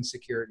compromising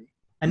security.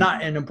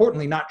 And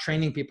importantly, not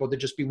training people to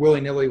just be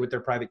willy-nilly with their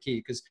private key,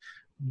 because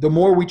the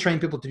more we train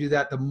people to do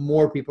that, the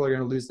more people are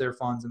going to lose their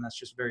funds, and that's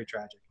just very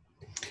tragic.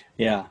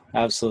 Yeah,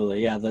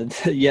 absolutely. Yeah,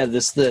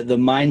 the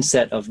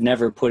mindset of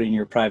never putting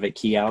your private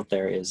key out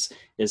there is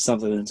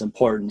something that's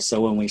important.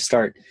 So when we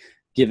start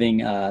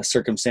giving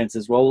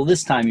circumstances, well,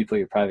 this time you put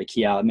your private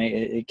key out,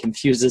 it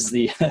confuses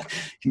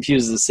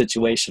the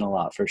situation a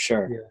lot, for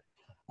sure.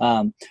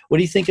 Yeah. What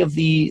do you think of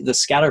the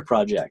Scatter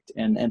project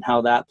and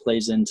how that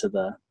plays into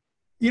the?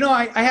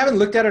 I haven't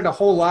looked at it a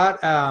whole lot.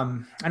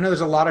 I know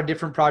there's a lot of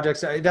different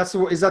projects.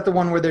 Is that the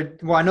one where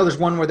I know there's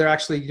one where they're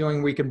actually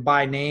doing where you can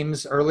buy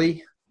names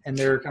early and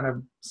they're kind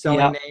of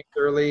selling names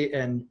early.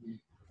 And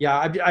yeah,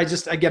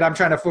 I'm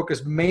trying to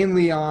focus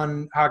mainly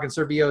on how I can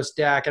serve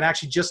eosDAC. And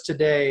actually just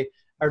today,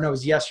 it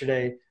was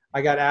yesterday,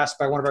 I got asked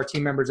by one of our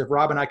team members if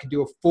Rob and I could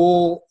do a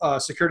full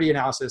security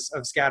analysis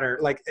of Scatter,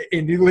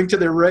 and you link to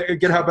their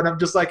GitHub. And I'm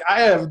just like,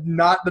 I have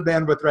not the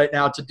bandwidth right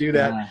now to do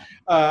that.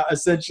 Yeah.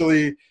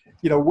 Essentially,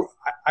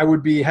 I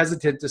would be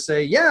hesitant to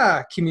say,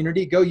 yeah,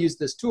 community, go use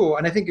this tool.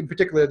 And I think in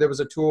particular, there was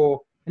a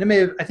tool, and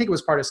I think it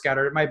was part of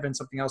Scatter. It might've been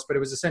something else, but it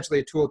was essentially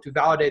a tool to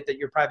validate that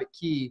your private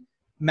key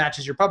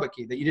matches your public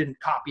key, that you didn't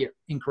copy it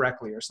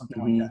incorrectly or something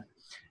like that.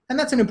 And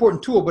that's an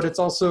important tool, but it's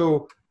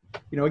also,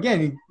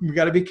 again, you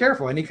got to be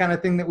careful. Any kind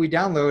of thing that we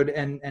download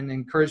and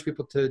encourage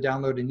people to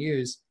download and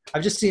use.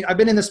 I've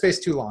been in this space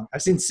too long.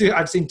 I've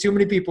seen too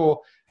many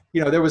people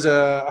there was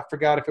I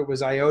forgot if it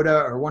was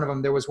IOTA or one of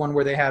them. There was one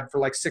where they had for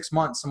like 6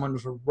 months, someone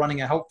was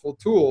running a helpful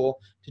tool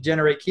to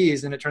generate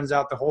keys. And it turns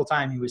out the whole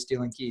time he was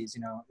stealing keys,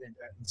 and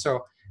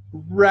so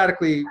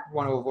radically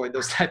want to avoid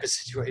those type of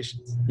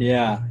situations.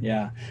 Yeah.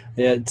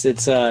 It's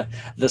the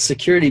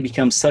security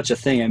becomes such a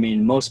thing. I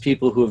mean, most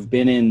people who have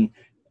been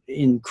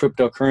in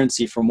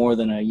cryptocurrency for more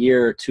than a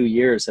year or 2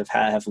 years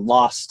have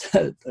lost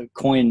a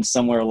coin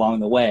somewhere along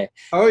the way.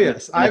 Oh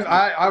yes,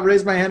 I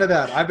raised my hand to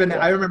that.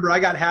 I remember I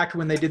got hacked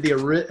when they did the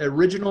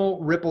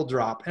original Ripple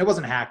drop, and it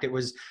wasn't hacked; it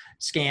was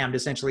scammed.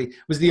 Essentially, it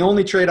was the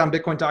only trade on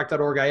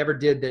BitcoinTalk.org I ever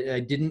did that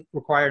I didn't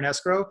require an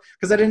escrow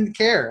because I didn't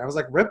care. I was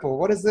like, Ripple,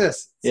 what is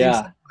this?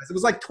 It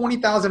was like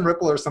 20,000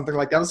 Ripple or something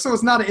like that. So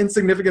it's not an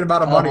insignificant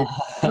amount of money.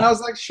 And I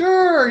was like,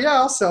 sure, yeah,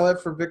 I'll sell it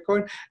for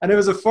Bitcoin. And it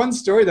was a fun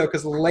story though,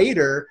 because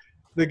later,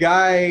 the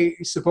guy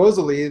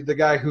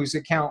whose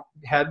account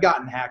had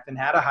gotten hacked and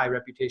had a high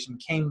reputation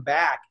came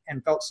back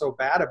and felt so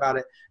bad about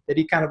it that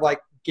he kind of like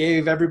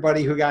gave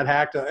everybody who got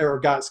hacked or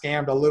got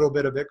scammed a little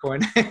bit of Bitcoin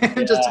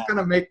just to kind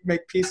of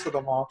make peace with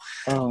them all.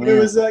 But it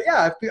was,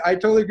 I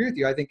totally agree with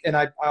you. I think, and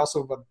I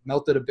also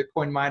melted a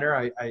Bitcoin miner.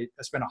 I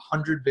spent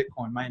 100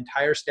 Bitcoin, my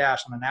entire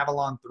stash on an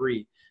Avalon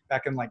 3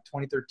 back in like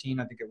 2013,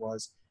 I think it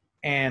was.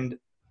 And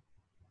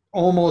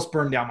almost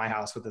burned down my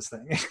house with this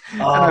thing.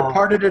 And I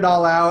parted it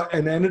all out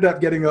and ended up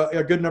getting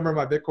a good number of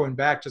my Bitcoin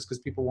back just because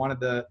people wanted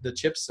the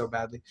chips so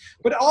badly.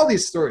 But all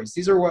these stories,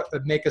 these are what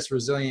make us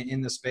resilient in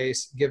the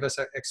space, give us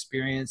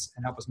experience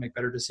and help us make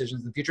better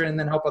decisions in the future, and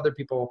then help other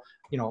people,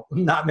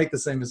 not make the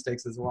same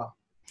mistakes as well.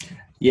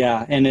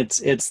 Yeah. And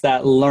it's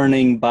that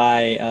learning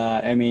by,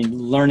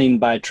 learning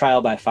by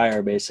trial by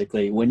fire,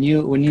 basically. When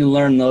you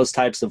learn those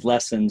types of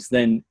lessons,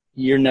 then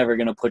you're never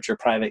going to put your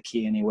private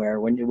key anywhere.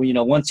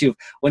 Once you've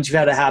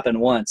had it happen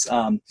once,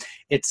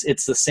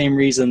 it's the same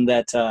reason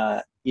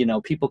that,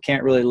 people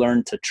can't really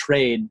learn to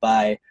trade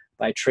by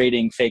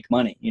trading fake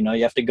money.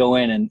 You have to go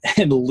in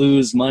and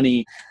lose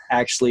money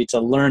actually to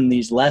learn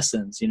these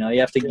lessons. You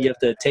have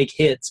to take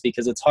hits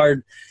because it's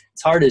hard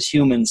as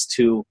humans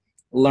to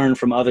learn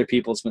from other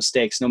people's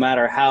mistakes, no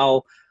matter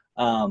how,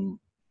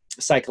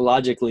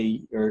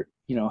 psychologically or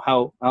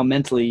how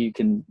mentally you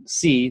can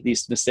see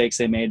these mistakes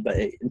they made, but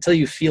until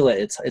you feel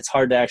it, it's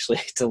hard to actually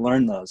to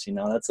learn those.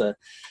 That's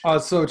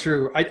it's so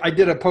true. I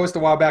did a post a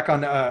while back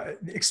on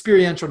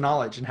experiential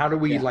knowledge and how do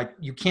we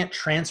you can't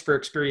transfer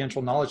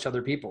experiential knowledge to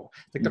other people.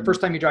 Like the first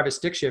time you drive a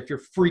stick shift, you're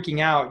freaking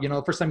out.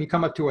 The first time you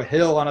come up to a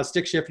hill on a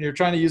stick shift and you're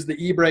trying to use the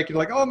e-brake, you're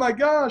like, oh my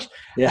gosh.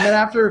 And then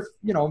after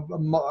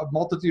a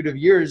multitude of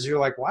years, you're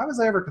like, why was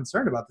I ever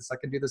concerned about this? I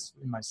can do this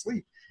in my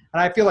sleep.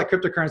 And I feel like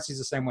cryptocurrency is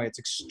the same way. It's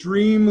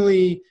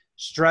extremely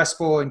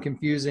stressful and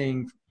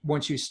confusing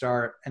once you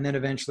start, and then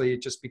eventually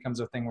it just becomes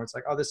a thing where it's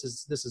like, oh, this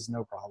is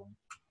no problem.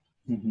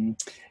 Mm-hmm.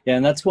 Yeah,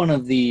 and that's one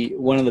of the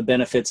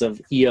benefits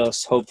of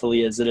EOS.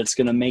 Hopefully, is that it's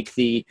going to make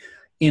the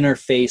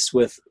interface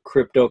with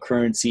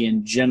cryptocurrency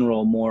in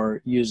general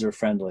more user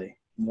friendly,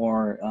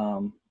 more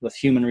with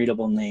human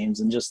readable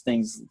names and just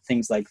things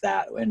like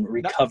that, and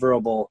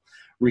recoverable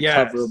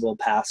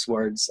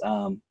passwords.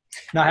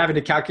 Not having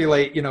to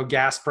calculate,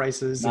 gas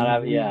prices and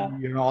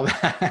all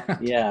that.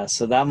 Yeah.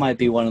 So that might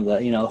be one of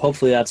the,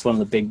 hopefully that's one of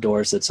the big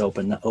doors that's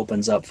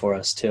opens up for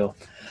us too.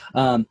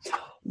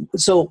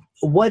 So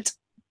what,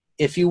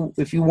 if you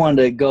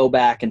wanted to go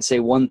back and say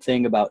one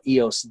thing about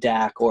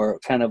eosDAC, or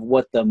kind of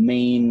what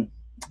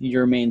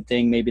your main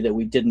thing maybe that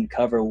we didn't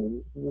cover,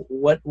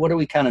 what are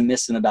we kind of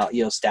missing about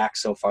eosDAC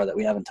so far that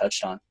we haven't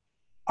touched on?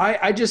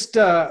 I just,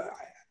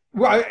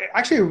 well,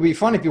 actually, it would be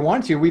fun if you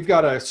wanted to. We've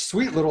got a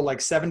sweet little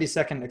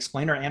 70-second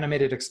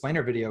animated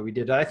explainer video we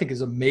did that I think is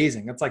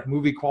amazing. It's like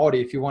movie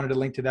quality if you wanted to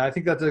link to that. I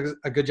think that's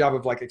a good job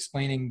of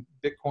explaining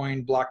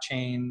Bitcoin,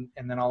 blockchain,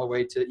 and then all the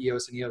way to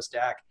EOS and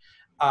eosDAC.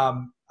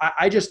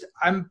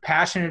 I'm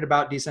passionate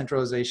about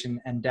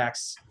decentralization and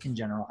DACs in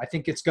general. I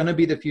think it's going to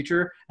be the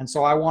future. And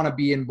so I want to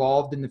be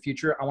involved in the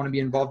future. I want to be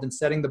involved in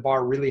setting the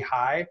bar really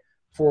high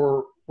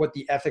for what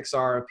the ethics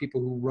are of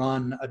people who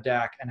run a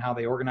DAC and how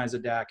they organize a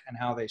DAC and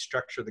how they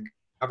structure the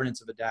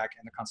governance of a DAC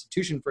and the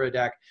constitution for a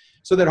DAC,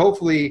 so that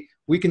hopefully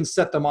we can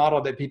set the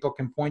model that people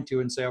can point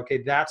to and say,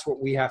 okay, that's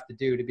what we have to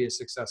do to be a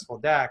successful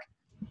DAC.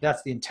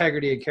 That's the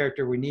integrity and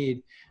character we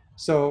need.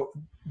 So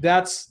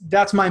that's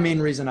my main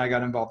reason I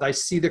got involved. I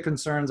see the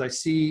concerns, I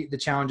see the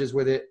challenges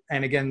with it.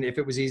 And again, if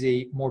it was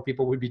easy, more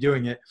people would be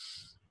doing it.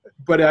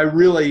 But I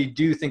really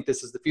do think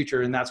this is the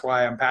future. And that's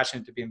why I'm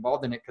passionate to be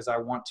involved in it, because I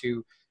want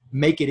to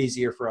make it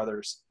easier for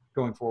others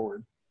going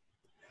forward.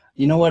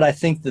 You know what? I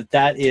think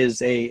that is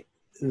a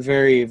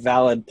very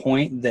valid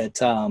point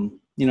that,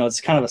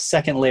 it's kind of a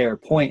second layer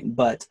point,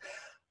 but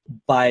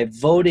by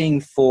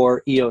voting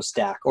for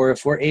eosDAC, or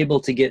if we're able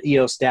to get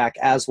eosDAC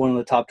as one of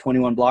the top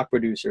 21 block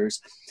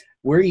producers,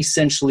 we're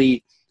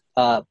essentially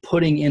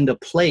putting into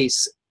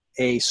place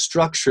a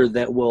structure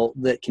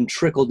that can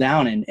trickle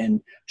down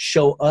and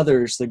show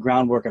others the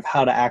groundwork of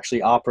how to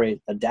actually operate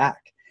a DAC.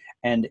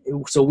 And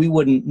so we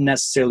wouldn't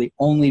necessarily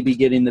only be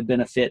getting the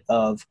benefit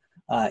of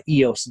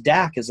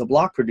eosDAC as a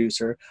block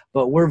producer,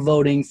 but we're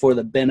voting for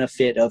the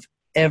benefit of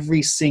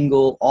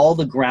all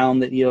the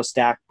ground that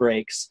eosDAC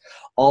breaks,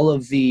 all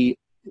of the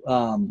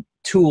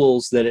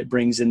tools that it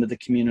brings into the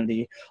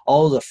community,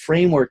 all of the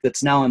framework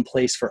that's now in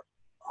place for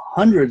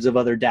hundreds of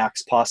other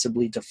DACs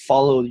possibly to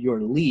follow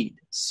your lead.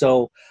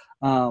 So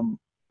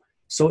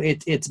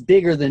it's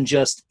bigger than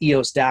just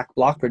eosDAC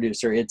block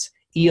producer. It's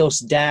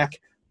eosDAC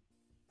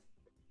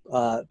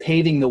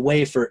paving the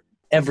way for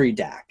every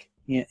DAC.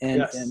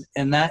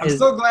 And that I'm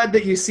so glad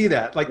that you see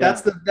that. Like,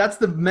 that's the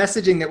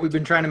messaging that we've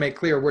been trying to make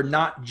clear. We're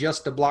not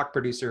just a block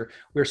producer.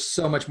 We're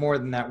so much more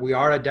than that. We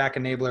are a DAC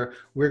enabler.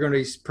 We're going to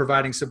be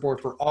providing support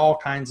for all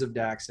kinds of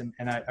DACs. And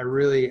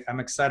I'm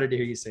excited to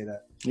hear you say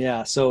that.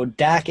 Yeah. So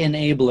DAC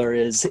enabler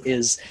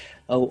is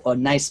a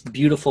nice,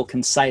 beautiful,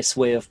 concise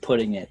way of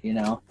putting it. You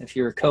know, if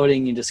you're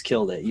coding, you just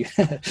killed it.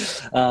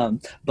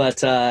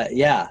 That's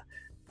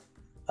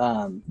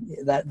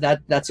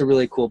a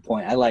really cool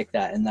point. I like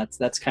that, and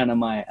that's kind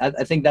of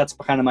I think that's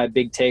kind of my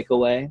big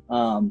takeaway.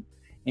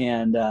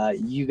 And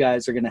you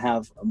guys are going to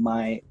have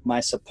my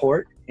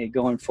support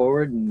going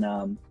forward,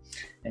 and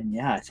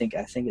yeah, I think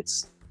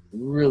it's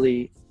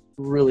really,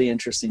 really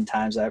interesting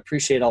times. I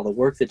appreciate all the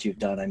work that you've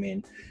done. I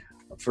mean,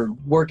 for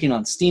working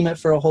on Steemit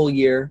for a whole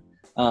year,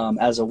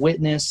 as a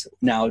witness,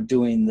 now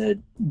doing the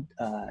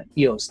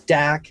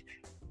eosDAC,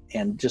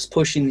 and just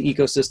pushing the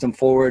ecosystem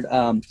forward.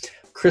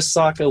 Chris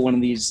Sacca, one of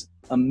these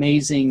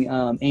amazing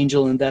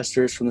angel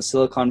investors from the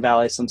Silicon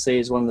Valley, some say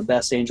he's one of the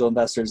best angel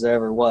investors there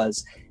ever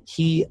was.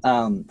 He,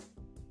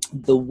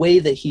 the way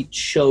that he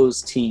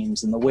chose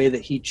teams and the way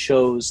that he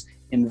chose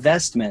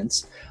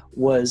investments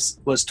was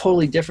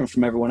totally different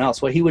from everyone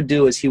else. What he would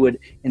do is he would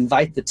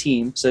invite the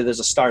team. So there's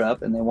a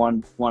startup and they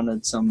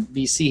wanted some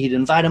VC. He'd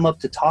invite them up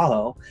to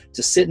Tahoe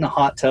to sit in a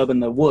hot tub in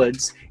the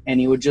woods, and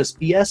he would just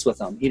BS with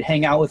them. He'd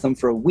hang out with them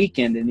for a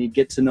weekend, and he'd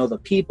get to know the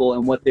people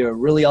and what they were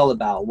really all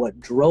about, what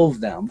drove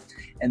them.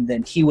 And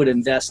then he would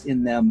invest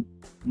in them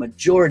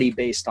majority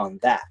based on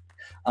that.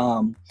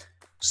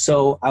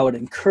 So I would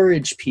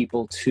encourage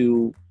people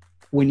to,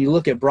 when you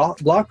look at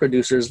block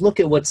producers,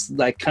 look at what's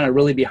like kind of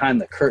really behind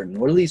the curtain.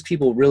 What are these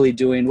people really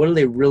doing? What are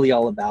they really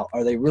all about?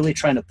 Are they really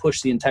trying to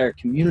push the entire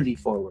community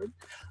forward?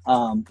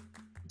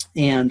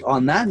 And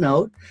on that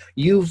note,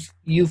 you've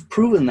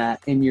proven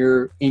that in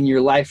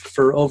your life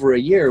for over a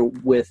year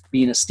with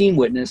being a Steem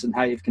witness and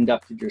how you've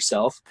conducted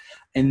yourself.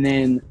 And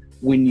then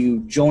when you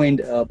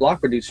joined a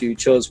block producer, you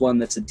chose one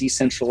that's a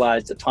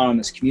decentralized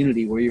autonomous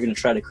community where you're going to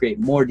try to create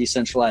more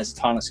decentralized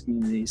autonomous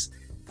communities.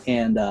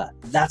 And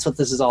that's what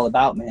this is all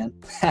about, man.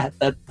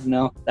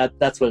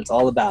 That's what it's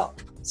all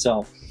about.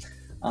 So,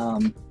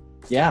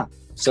 yeah.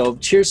 So,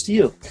 cheers to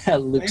you,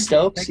 Luke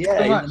Stokes. Thank you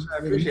so much. I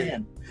appreciate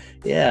it.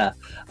 Yeah.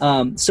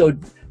 So,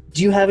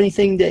 do you have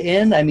anything to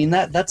end? I mean,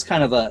 that was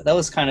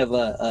kind of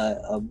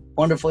a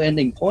wonderful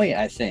ending point,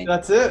 I think.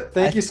 That's it.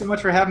 Thank you so much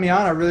for having me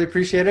on. I really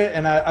appreciate it.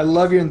 And I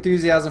love your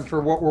enthusiasm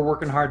for what we're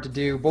working hard to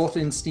do, both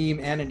in Steem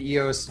and in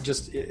EOS.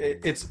 Just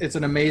it's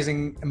an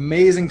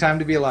amazing time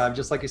to be alive,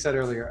 just like you said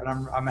earlier.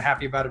 And I'm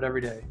happy about it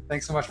every day.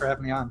 Thanks so much for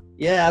having me on.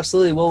 Yeah,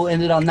 absolutely. We'll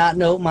end it on that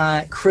note,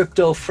 my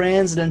crypto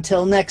friends. And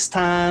until next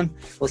time,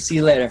 we'll see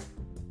you later.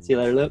 See you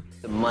later, Luke.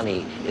 The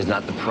money is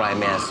not the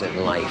prime asset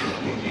in life.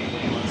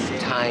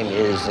 Time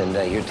is, and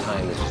your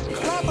time is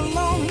just